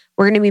limbo.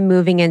 We're going to be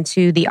moving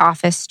into the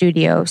office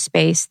studio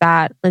space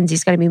that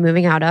Lindsay's going to be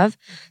moving out of.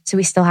 So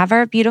we still have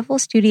our beautiful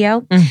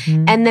studio.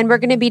 Mm-hmm. And then we're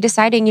going to be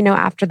deciding,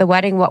 after the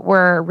wedding, what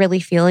we're really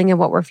feeling and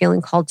what we're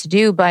feeling called to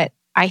do. But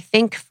I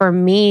think for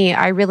me,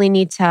 I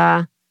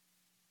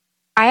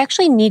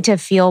actually need to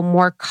feel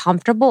more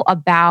comfortable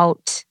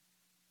about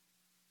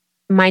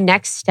my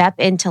next step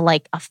into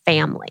like a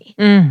family.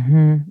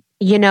 Mm-hmm.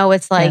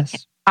 It's like,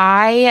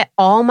 yes.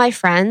 All my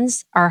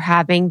friends are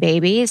having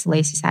babies.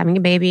 Lacey's having a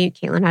baby.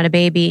 Caitlin had a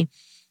baby.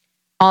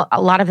 A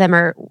lot of them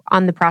are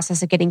on the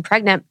process of getting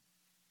pregnant.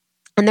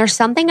 And there's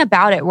something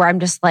about it where I'm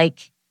just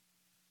like,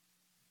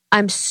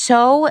 I'm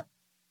so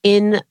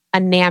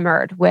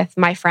enamored with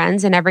my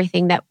friends and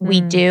everything that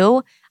we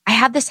do. I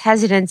have this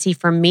hesitancy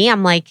for me.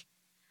 I'm like,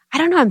 I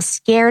don't know. I'm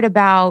scared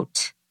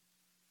about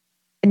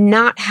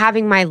not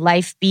having my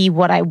life be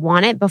what I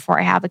want it before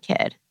I have a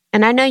kid.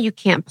 And I know you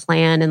can't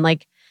plan and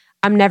like,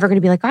 I'm never going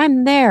to be like,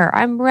 I'm there,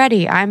 I'm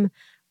ready, I'm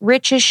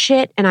rich as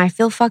shit, and I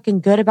feel fucking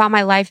good about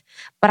my life.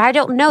 But I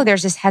don't know.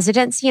 There's this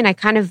hesitancy, and I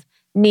kind of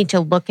need to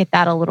look at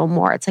that a little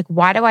more. It's like,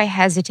 why do I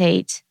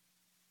hesitate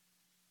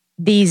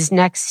these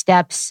next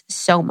steps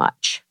so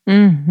much?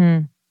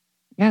 Mm-hmm.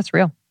 Yeah, it's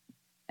real.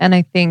 And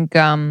I think,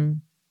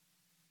 when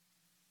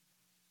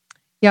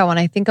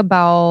I think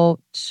about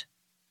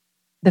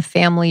the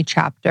family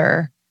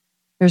chapter,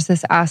 there's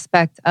this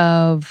aspect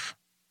of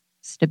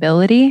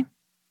stability,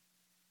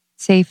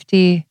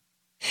 safety,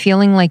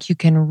 feeling like you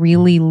can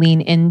really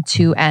lean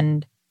into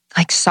and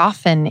like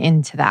soften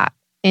into that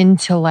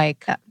into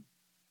like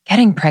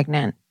getting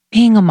pregnant,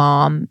 being a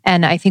mom.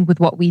 And I think with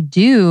what we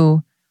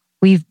do,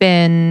 we've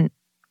been,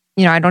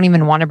 I don't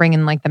even want to bring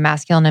in like the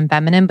masculine and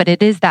feminine, but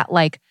it is that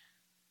like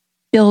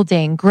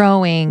building,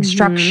 growing,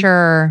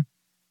 structure,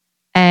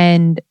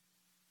 and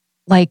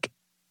like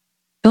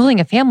building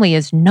a family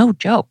is no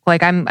joke.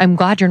 Like I'm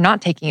glad you're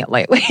not taking it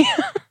lightly.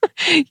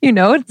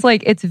 It's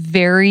like, it's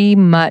very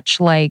much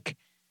like,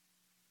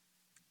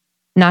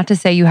 not to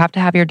say you have to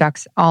have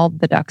all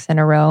the ducks in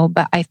a row,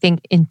 but I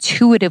think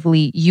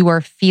intuitively you are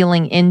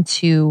feeling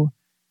into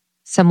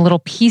some little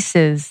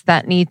pieces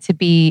that need to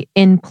be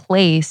in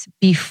place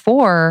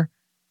before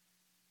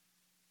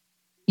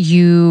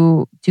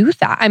you do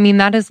that. I mean,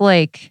 that is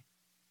like,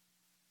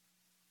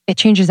 it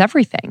changes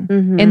everything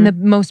in the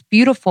most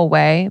beautiful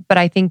way. But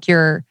I think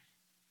your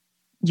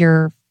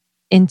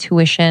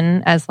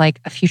intuition as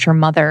like a future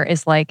mother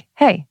is like,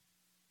 hey,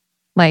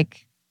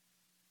 like,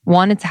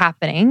 one, it's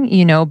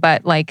happening,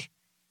 but like,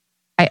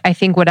 I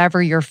think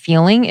whatever you're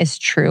feeling is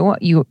true.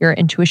 Your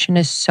intuition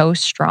is so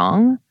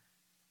strong.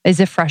 Is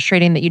it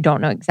frustrating that you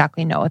don't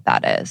exactly know what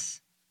that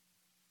is?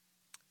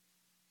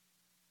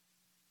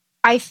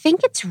 I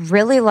think it's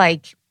really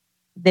like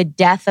the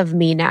death of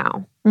me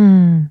now.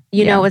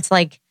 It's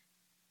like,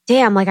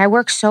 damn, like I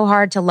work so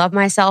hard to love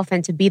myself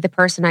and to be the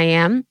person I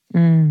am.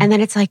 And then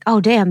it's like, oh,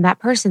 damn, that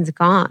person's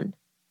gone.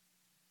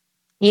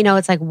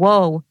 It's like,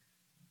 whoa,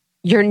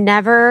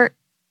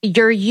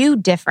 you're you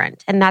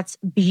different. And that's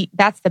the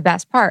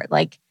best part.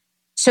 Like,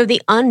 so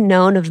the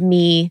unknown of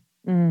me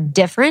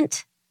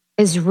different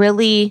is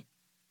really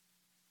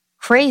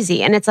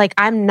crazy. And it's like,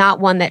 I'm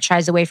not one that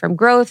shies away from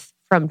growth,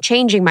 from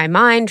changing my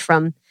mind,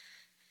 from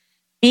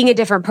being a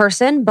different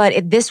person.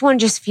 But this one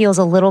just feels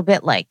a little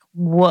bit like,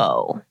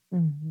 whoa,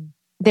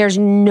 there's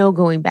no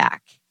going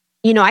back.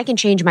 I can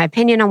change my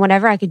opinion on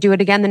whatever. I could do it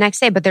again the next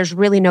day, but there's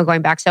really no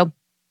going back. So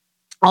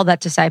all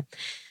that to say,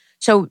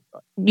 so,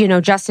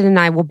 Justin and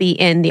I will be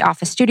in the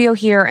office studio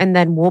here, and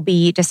then we'll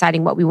be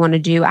deciding what we want to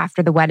do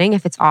after the wedding.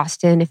 If it's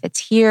Austin, if it's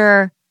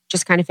here,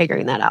 just kind of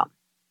figuring that out.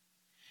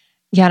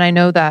 Yeah. And I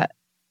know that,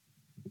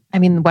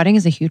 the wedding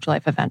is a huge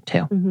life event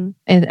too.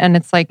 And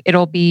it's like,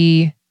 it'll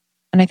be,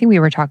 and I think we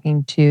were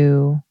talking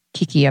to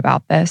Kiki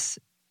about this,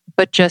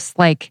 but just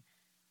like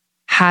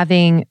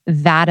having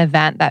that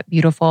event, that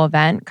beautiful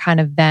event kind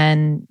of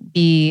then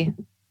be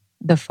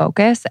the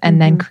focus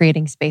and then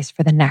creating space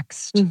for the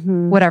next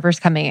whatever's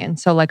coming in.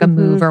 So like a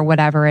move or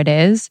whatever it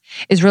is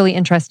really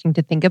interesting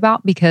to think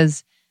about,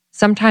 because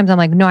sometimes I'm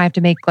like, no, I have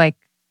to make like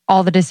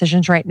all the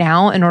decisions right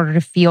now in order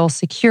to feel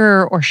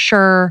secure or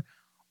sure,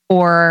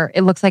 or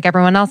it looks like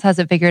everyone else has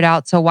it figured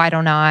out. So why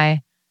don't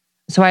I?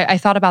 So I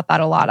thought about that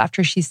a lot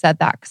after she said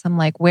that, because I'm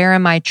like, where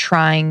am I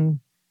trying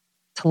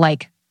to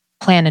like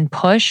plan and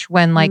push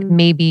when like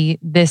maybe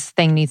this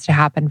thing needs to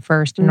happen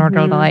first in order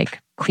to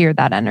like clear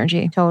that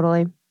energy.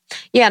 Totally.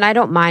 Yeah. And I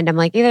don't mind. I'm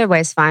like, either way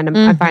is fine.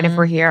 I'm fine if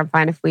we're here. I'm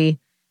fine if we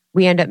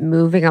end up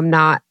moving. I'm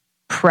not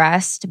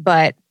pressed,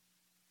 but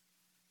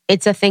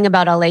it's a thing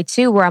about LA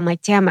too, where I'm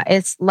like, damn,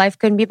 life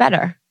couldn't be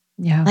better.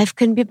 Yeah. Life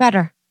couldn't be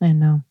better. I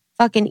know.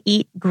 Fucking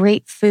eat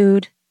great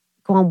food,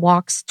 go on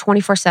walks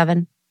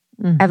 24/7.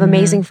 I have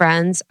amazing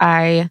friends.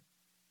 I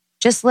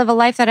just live a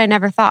life that I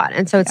never thought.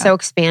 And so it's so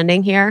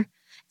expanding here.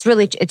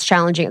 It's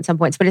challenging at some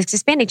points, but it's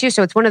expanding too.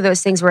 So it's one of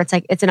those things where it's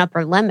like, it's an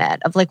upper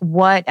limit of like,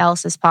 what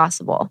else is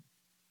possible?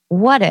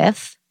 What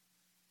if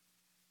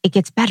it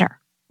gets better?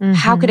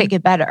 How could it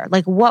get better?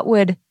 Like, what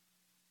would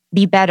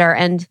be better?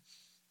 And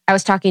I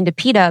was talking to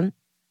Peta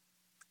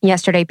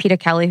yesterday, Peta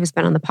Kelly, who's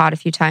been on the pod a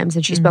few times,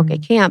 and she spoke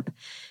at camp.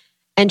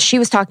 And she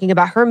was talking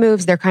about her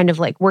moves. They're kind of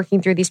like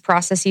working through these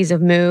processes of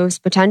moves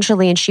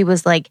potentially. And she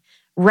was like,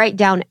 write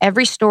down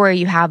every story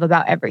you have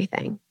about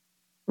everything.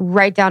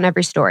 Write down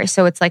every story.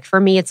 So it's like, for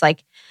me, it's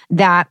like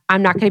that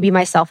I'm not going to be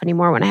myself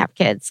anymore when I have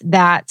kids.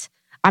 That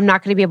I'm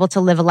not going to be able to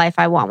live a life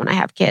I want when I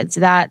have kids.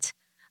 That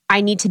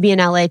I need to be in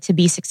LA to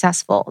be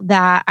successful.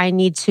 That I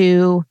need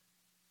to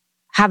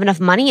have enough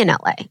money in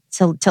LA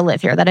to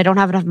live here. That I don't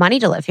have enough money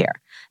to live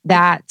here.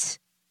 That,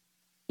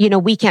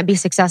 we can't be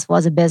successful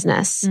as a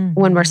business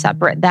when we're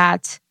separate.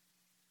 That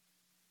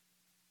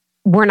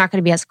we're not going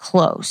to be as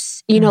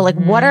close. Like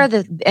what are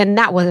and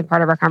that wasn't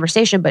part of our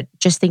conversation, but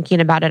just thinking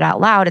about it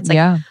out loud, it's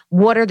like,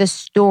 what are the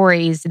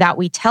stories that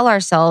we tell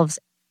ourselves?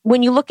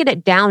 When you look at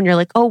it down, you're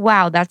like, oh,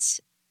 wow,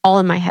 that's all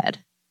in my head.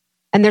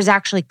 And there's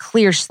actually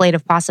clear slate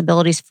of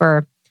possibilities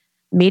for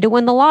me to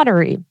win the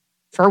lottery,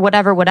 for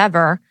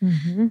whatever,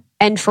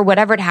 and for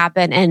whatever to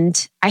happen.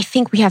 And I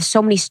think we have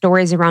so many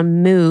stories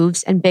around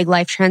moves and big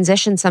life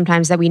transitions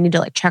sometimes that we need to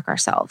like check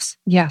ourselves.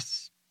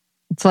 Yes.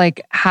 It's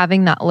like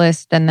having that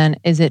list and then,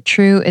 is it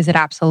true? Is it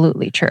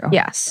absolutely true?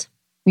 Yes.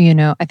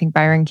 I think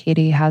Byron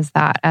Katie has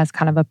that as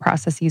kind of a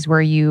processes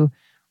where you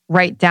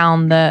write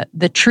down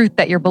the truth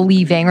that you're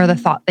believing or the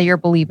thought that you're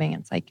believing.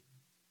 It's like,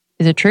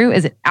 is it true?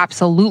 Is it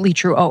absolutely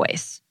true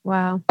always?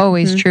 Wow.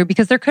 Always true.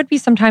 Because there could be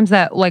sometimes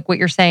that like what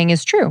you're saying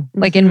is true.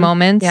 Like in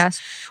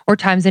moments or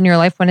times in your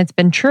life when it's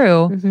been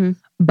true.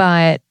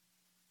 But,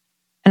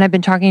 and I've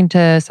been talking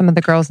to some of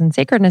the girls in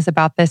Sacredness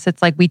about this.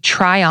 It's like we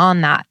try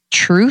on that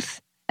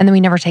truth And then we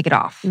never take it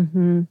off.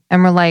 And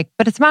we're like,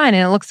 but it's mine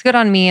and it looks good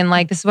on me. And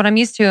like, this is what I'm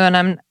used to. And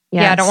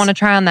I don't want to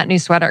try on that new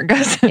sweater.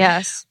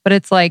 Yes. But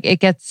it's like, it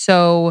gets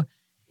so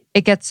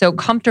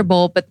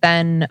comfortable. But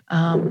then,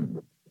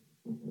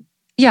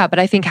 but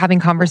I think having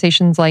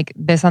conversations like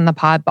this on the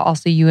pod, but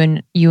also you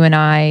and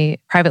I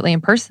privately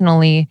and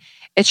personally,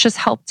 it's just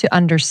helped to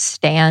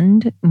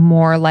understand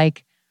more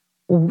like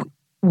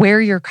where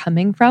you're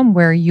coming from,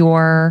 where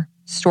your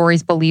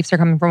stories, beliefs are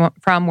coming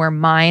from, where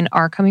mine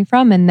are coming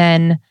from. And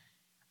then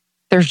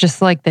there's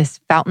just like this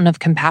fountain of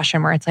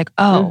compassion where it's like,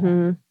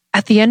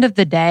 at the end of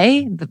the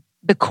day,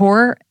 the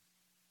core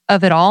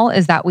of it all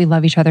is that we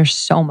love each other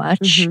so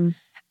much.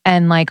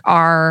 And like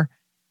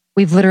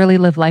we've literally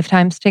lived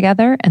lifetimes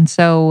together. And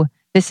so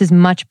this is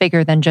much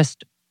bigger than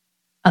just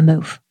a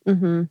move.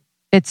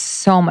 It's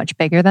so much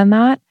bigger than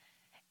that.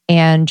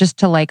 And just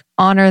to like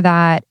honor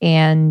that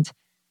and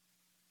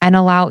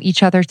allow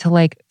each other to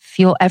like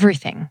feel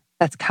everything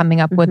that's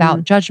coming up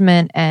without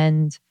judgment.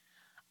 And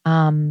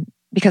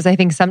because I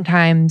think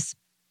sometimes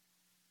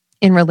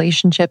in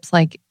relationships,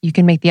 like you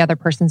can make the other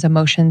person's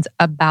emotions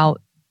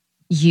about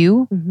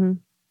you,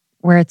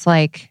 where it's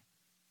like,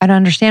 I don't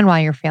understand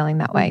why you're feeling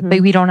that way, but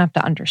we don't have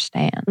to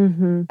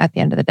understand at the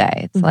end of the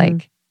day. It's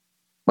like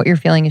what you're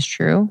feeling is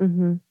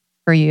true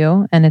for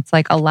you. And it's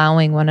like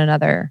allowing one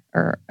another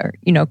or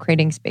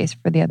creating space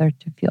for the other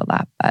to feel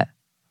that. But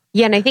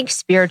yeah, and I think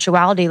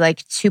spirituality, like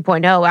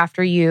 2.0,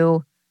 after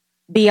you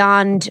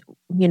beyond,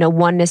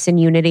 oneness and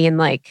unity and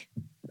like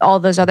all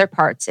those other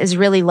parts is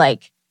really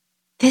like,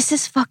 this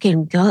is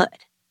fucking good.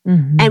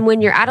 And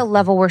when you're at a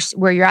level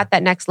where you're at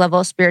that next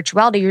level of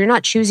spirituality, you're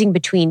not choosing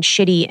between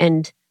shitty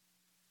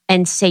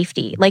and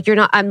safety. Like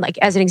I'm like,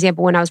 as an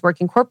example, when I was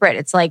working corporate,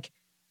 it's like,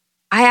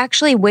 I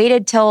actually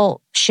waited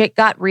till shit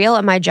got real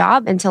at my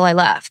job until I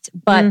left.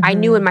 But I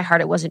knew in my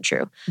heart it wasn't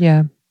true.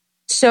 Yeah.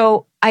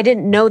 So I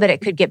didn't know that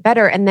it could get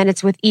better. And then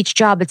it's with each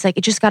job, it's like,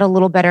 it just got a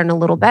little better and a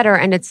little better.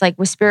 And it's like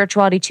with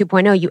spirituality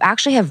 2.0, you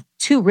actually have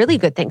two really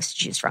good things to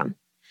choose from.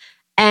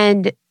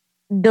 And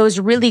those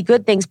really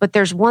good things, but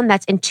there's one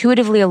that's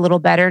intuitively a little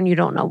better and you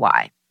don't know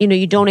why.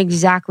 You don't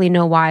exactly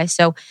know why.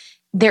 So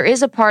there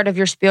is a part of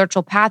your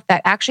spiritual path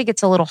that actually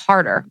gets a little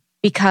harder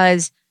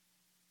because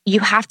you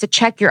have to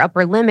check your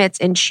upper limits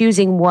in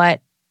choosing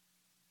what,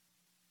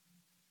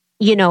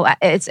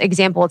 it's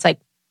like,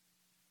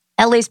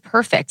 LA's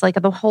perfect. Like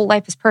the whole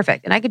life is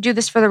perfect. And I could do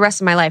this for the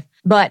rest of my life,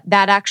 but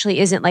that actually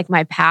isn't like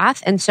my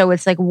path. And so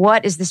it's like,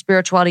 what is the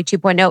spirituality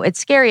 2.0? It's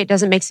scary. It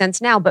doesn't make sense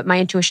now, but my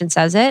intuition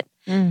says it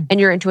and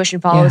your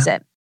intuition follows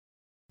it.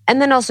 And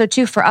then also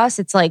too, for us,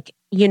 it's like,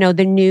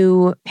 the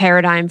new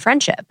paradigm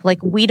friendship.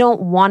 Like we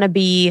don't want to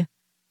be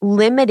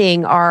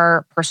limiting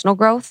our personal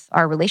growth,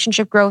 our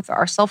relationship growth,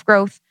 our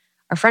self-growth,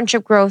 our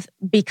friendship growth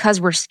because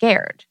we're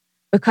scared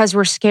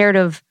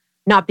of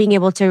not being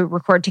able to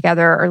record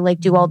together or like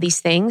do all these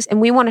things. And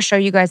we want to show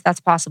you guys that's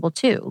possible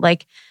too.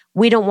 Like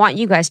we don't want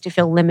you guys to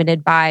feel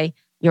limited by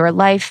your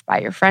life, by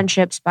your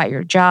friendships, by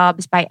your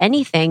jobs, by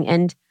anything.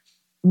 And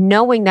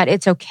knowing that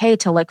it's okay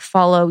to like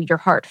follow your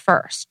heart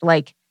first.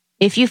 Like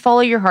if you follow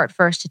your heart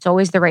first, it's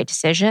always the right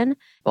decision.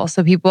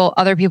 Also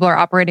other people are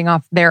operating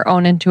off their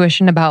own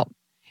intuition about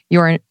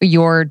your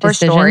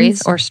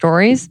decisions or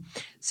stories.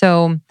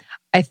 So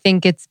I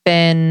think it's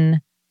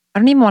been, I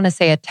don't even want to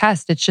say a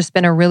test. It's just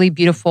been a really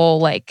beautiful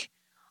like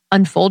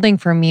unfolding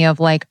for me of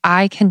like,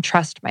 I can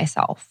trust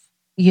myself,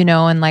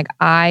 and like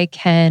I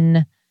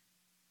can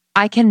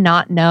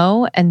not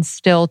know and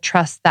still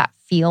trust that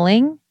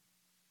feeling.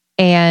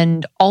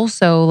 And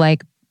also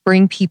like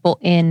bring people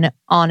in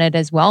on it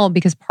as well.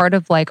 Because part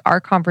of like our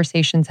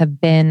conversations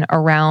have been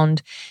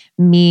around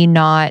me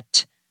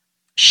not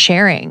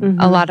sharing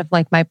a lot of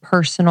like my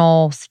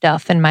personal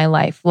stuff in my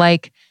life.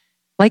 Like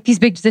these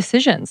big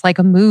decisions, like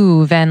a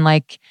move and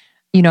like,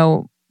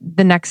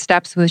 the next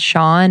steps with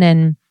Sean.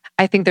 And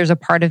I think there's a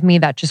part of me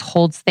that just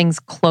holds things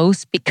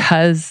close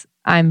because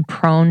I'm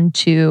prone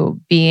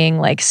to being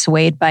like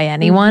swayed by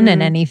anyone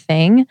and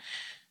anything.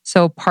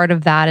 So part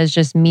of that is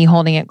just me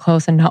holding it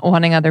close and not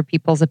wanting other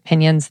people's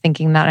opinions,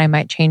 thinking that I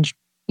might change,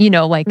 in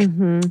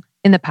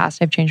the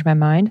past, I've changed my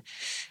mind.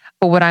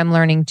 But what I'm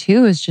learning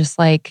too is just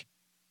like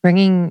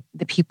bringing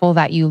the people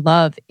that you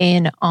love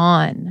in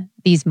on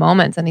these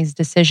moments and these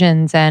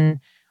decisions, and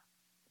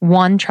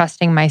one,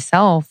 trusting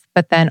myself,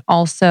 but then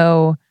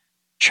also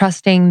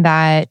trusting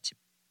that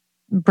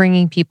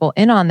bringing people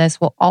in on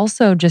this will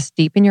also just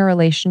deepen your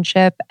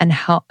relationship and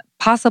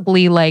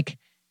possibly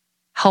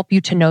help you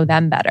to know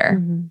them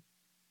better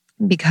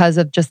because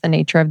of just the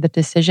nature of the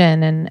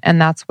decision. And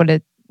that's what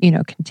it,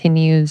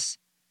 continues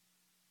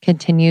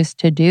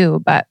to do.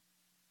 But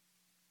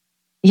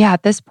yeah,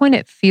 at this point,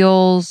 it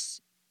feels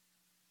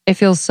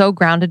so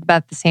grounded, but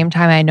at the same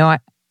time, I know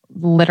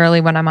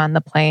literally when I'm on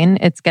the plane,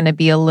 it's going to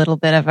be a little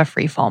bit of a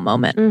free fall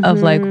moment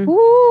of like,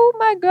 oh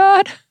my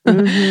God,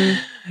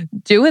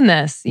 doing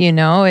this,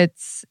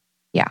 it's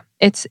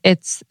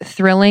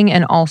thrilling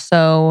and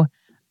also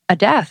a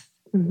death,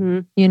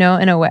 in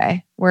a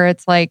way where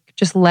it's like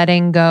just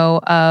letting go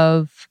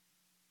of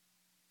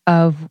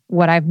of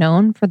what I've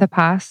known for the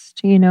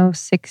past,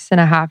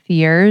 6.5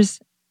 years,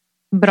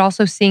 but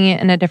also seeing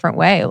it in a different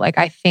way. Like,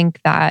 I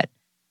think that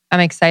I'm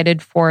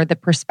excited for the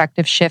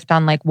perspective shift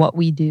on like what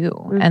we do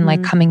and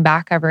like coming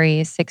back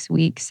every 6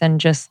 weeks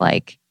and just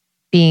like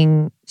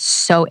being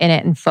so in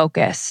it and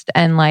focused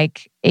and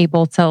like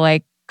able to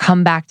like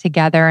come back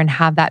together and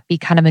have that be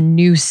kind of a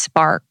new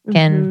spark.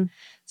 And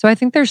so I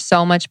think there's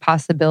so much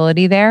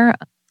possibility there.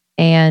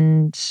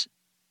 And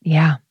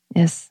yeah,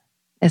 it's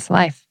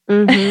life.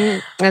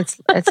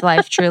 It's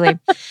life, truly.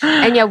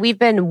 And yeah, we've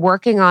been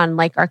working on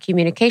like our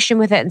communication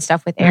with it and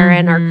stuff with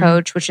Erin, our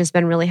coach, which has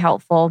been really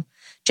helpful.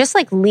 Just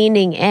like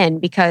leaning in,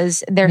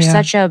 because there's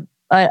such a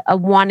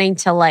wanting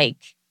to like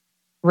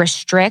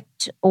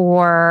restrict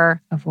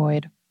or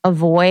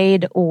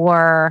avoid,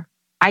 or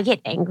I get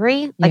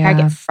angry, like I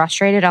get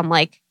frustrated. I'm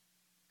like,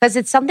 because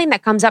it's something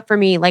that comes up for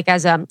me like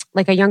as a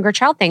younger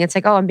child thing. It's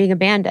like, oh, I'm being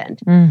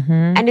abandoned.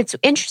 And it's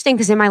interesting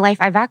because in my life,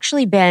 I've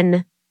actually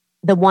been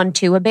the one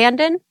to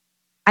abandon.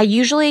 I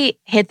usually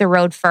hit the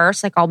road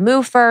first. Like I'll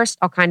move first.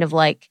 I'll kind of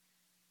like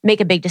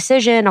make a big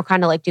decision. I'll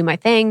kind of like do my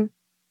thing.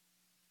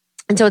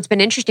 And so it's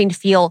been interesting to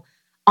feel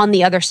on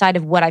the other side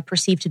of what I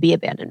perceive to be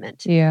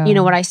abandonment. Yeah.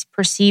 What I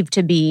perceive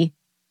to be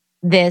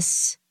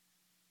this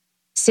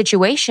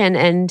situation.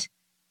 And,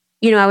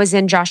 I was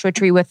in Joshua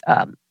Tree with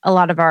a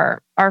lot of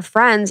our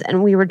friends,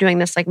 and we were doing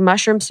this like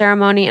mushroom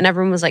ceremony, and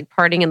everyone was like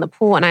partying in the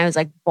pool. And I was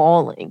like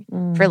bawling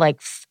for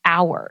like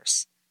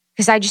hours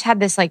because I just had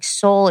this like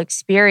soul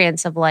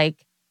experience of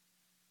like,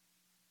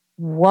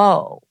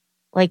 whoa.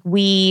 Like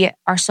we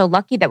are so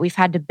lucky that we've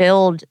had to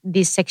build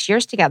these 6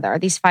 years together, or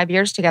these 5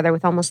 years together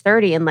with almost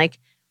 30, and like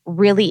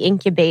really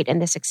incubate in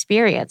this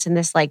experience, in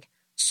this like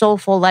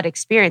soulful led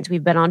experience.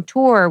 We've been on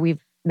tour,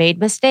 we've made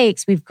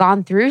mistakes, we've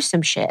gone through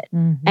some shit,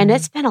 and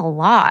it's been a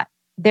lot.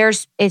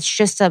 It's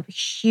just a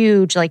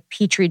huge like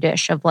petri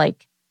dish of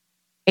like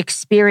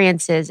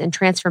experiences and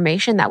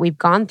transformation that we've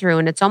gone through,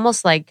 and it's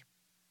almost like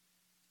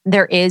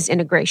there is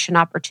integration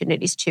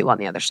opportunities too on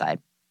the other side.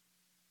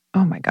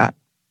 Oh my God.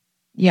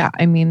 Yeah,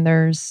 I mean,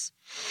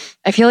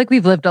 I feel like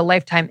we've lived a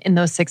lifetime in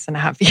those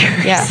 6.5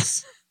 years.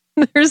 Yes.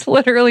 There's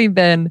literally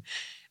been,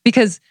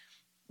 because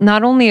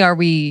not only are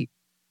we,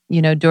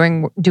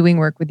 doing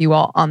work with you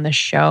all on the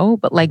show,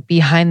 but like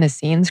behind the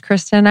scenes,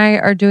 Krista and I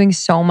are doing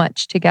so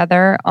much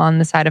together on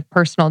the side of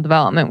personal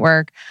development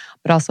work,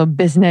 but also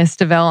business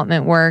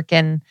development work.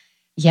 And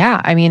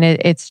yeah, I mean,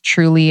 it's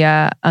truly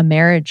a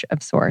marriage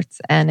of sorts.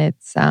 And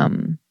it's,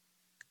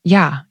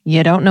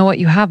 you don't know what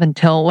you have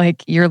until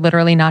like you're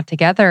literally not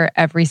together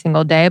every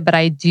single day. But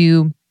I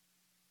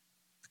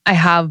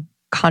have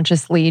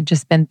consciously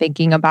just been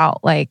thinking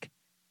about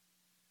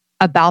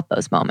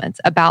those moments,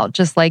 about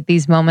just like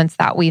these moments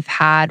that we've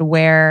had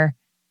that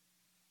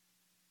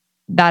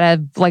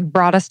have like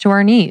brought us to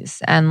our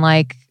knees and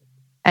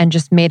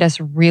just made us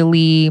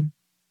really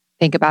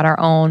think about our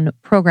own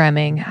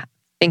programming,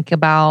 think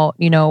about,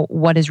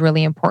 what is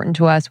really important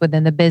to us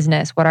within the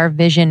business, what our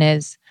vision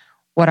is,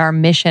 what our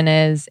mission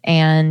is.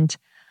 And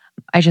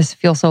I just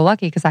feel so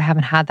lucky because I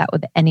haven't had that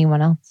with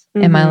anyone else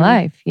in my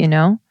life,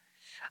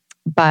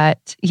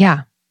 But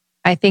yeah,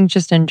 I think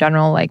just in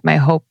general, like my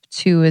hope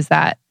too is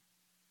that,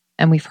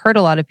 and we've heard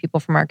a lot of people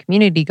from our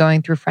community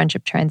going through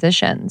friendship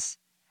transitions,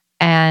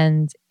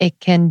 and it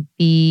can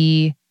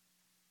be,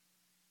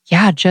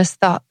 just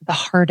the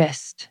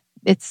hardest.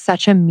 It's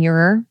such a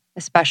mirror,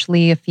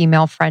 especially a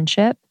female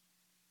friendship.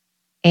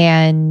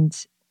 And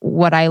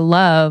what I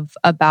love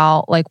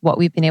about like what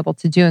we've been able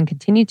to do and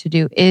continue to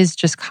do is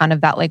just kind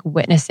of that like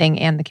witnessing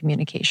and the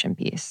communication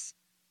piece.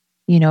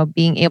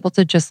 Being able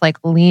to just like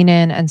lean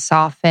in and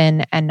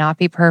soften and not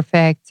be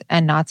perfect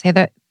and not say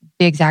the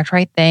exact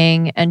right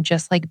thing and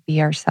just like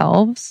be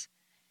ourselves.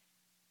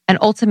 And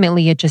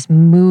ultimately it just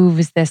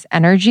moves this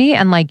energy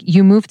and like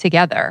you move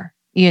together,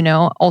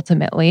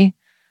 ultimately.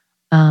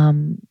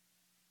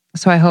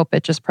 So I hope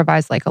it just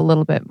provides like a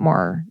little bit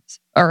more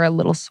or a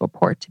little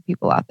support to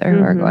people out there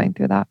who are going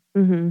through that.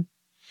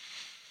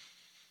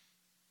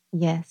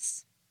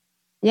 Yes.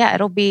 Yeah,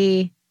 it'll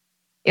be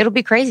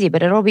crazy,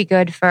 but it'll be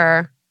good.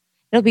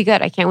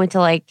 I can't wait to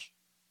like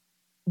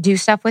do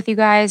stuff with you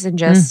guys and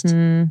just,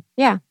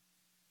 Yeah.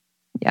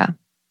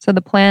 So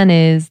the plan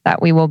is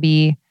that we will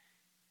be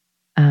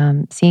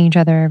seeing each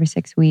other every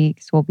 6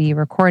 weeks. We'll be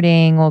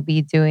recording, we'll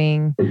be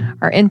doing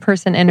our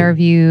in-person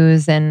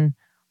interviews, and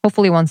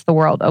hopefully once the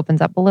world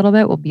opens up a little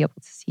bit, we'll be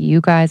able to see you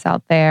guys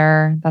out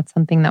there. That's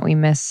something that we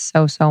miss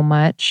so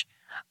much.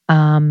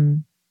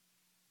 And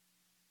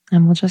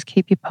we'll just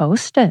keep you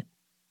posted.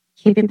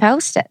 Keep you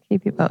posted.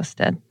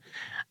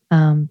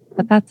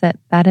 But that's it.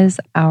 That is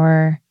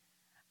our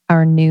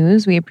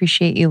news. We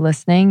appreciate you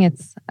listening.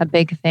 It's a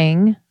big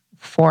thing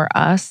for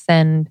us.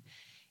 And,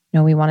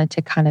 we wanted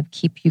to kind of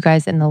keep you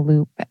guys in the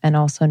loop and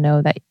also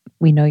know that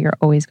we know you're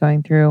always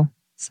going through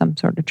some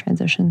sort of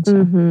transition.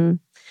 So.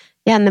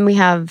 Yeah. And then we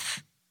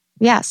have,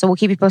 so we'll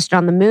keep you posted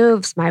on the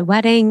moves, my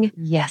wedding.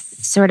 Yes.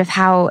 Sort of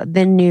how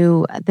the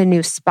new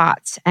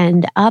spots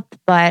end up,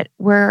 but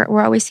we're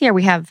always here.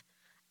 We have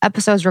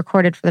episodes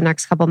recorded for the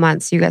next couple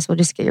months. You guys will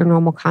just get your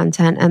normal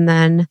content, and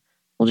then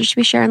we'll just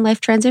be sharing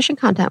life transition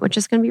content, which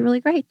is going to be really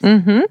great.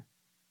 Can't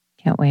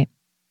wait.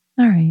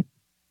 All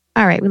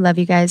right. We love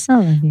you guys. I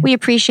love you. We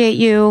appreciate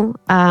you.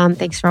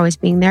 Thanks for always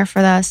being there for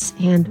us,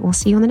 and we'll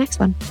see you on the next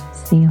one.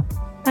 See you.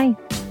 Bye.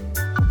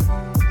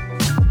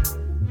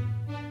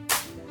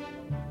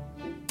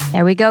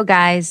 There we go,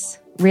 guys.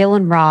 Real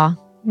and raw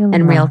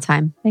and real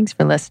time. Thanks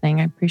for listening.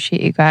 I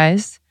appreciate you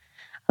guys.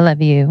 I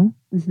love you.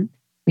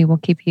 We will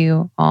keep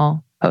you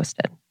all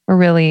posted. We're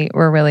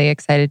really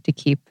excited to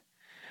keep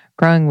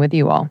growing with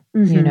you all.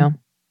 You know,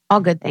 all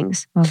good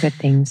things. All good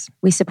things.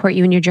 We support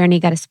you in your journey.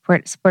 Got to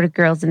support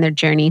girls in their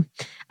journey.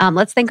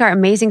 Let's thank our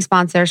amazing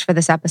sponsors for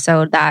this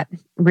episode that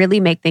really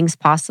make things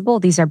possible.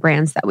 These are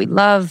brands that we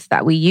love,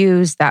 that we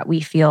use, that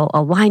we feel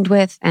aligned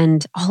with,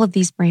 and all of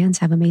these brands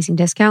have amazing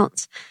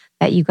discounts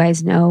that you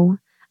guys know.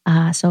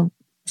 So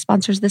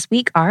sponsors this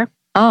week are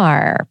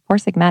Four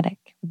Sigmatic,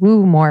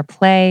 Woo More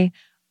Play,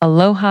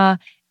 Aloha,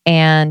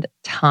 and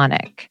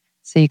Tonic.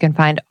 So you can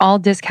find all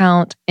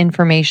discount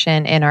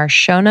information in our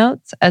show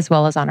notes, as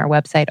well as on our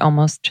website,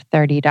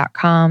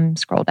 almost30.com.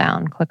 Scroll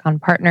down, click on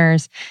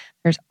partners.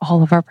 There's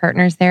all of our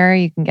partners there.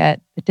 You can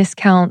get the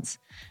discounts.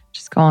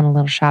 Just go on a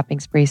little shopping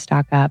spree,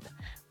 stock up.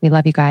 We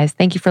love you guys.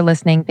 Thank you for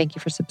listening. Thank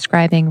you for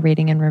subscribing,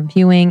 rating, and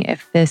reviewing.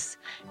 If this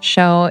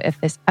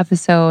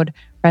episode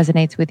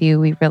resonates with you,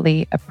 we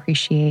really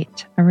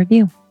appreciate a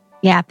review.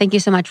 Yeah, thank you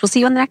so much. We'll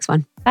see you on the next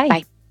one. Bye.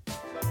 Bye.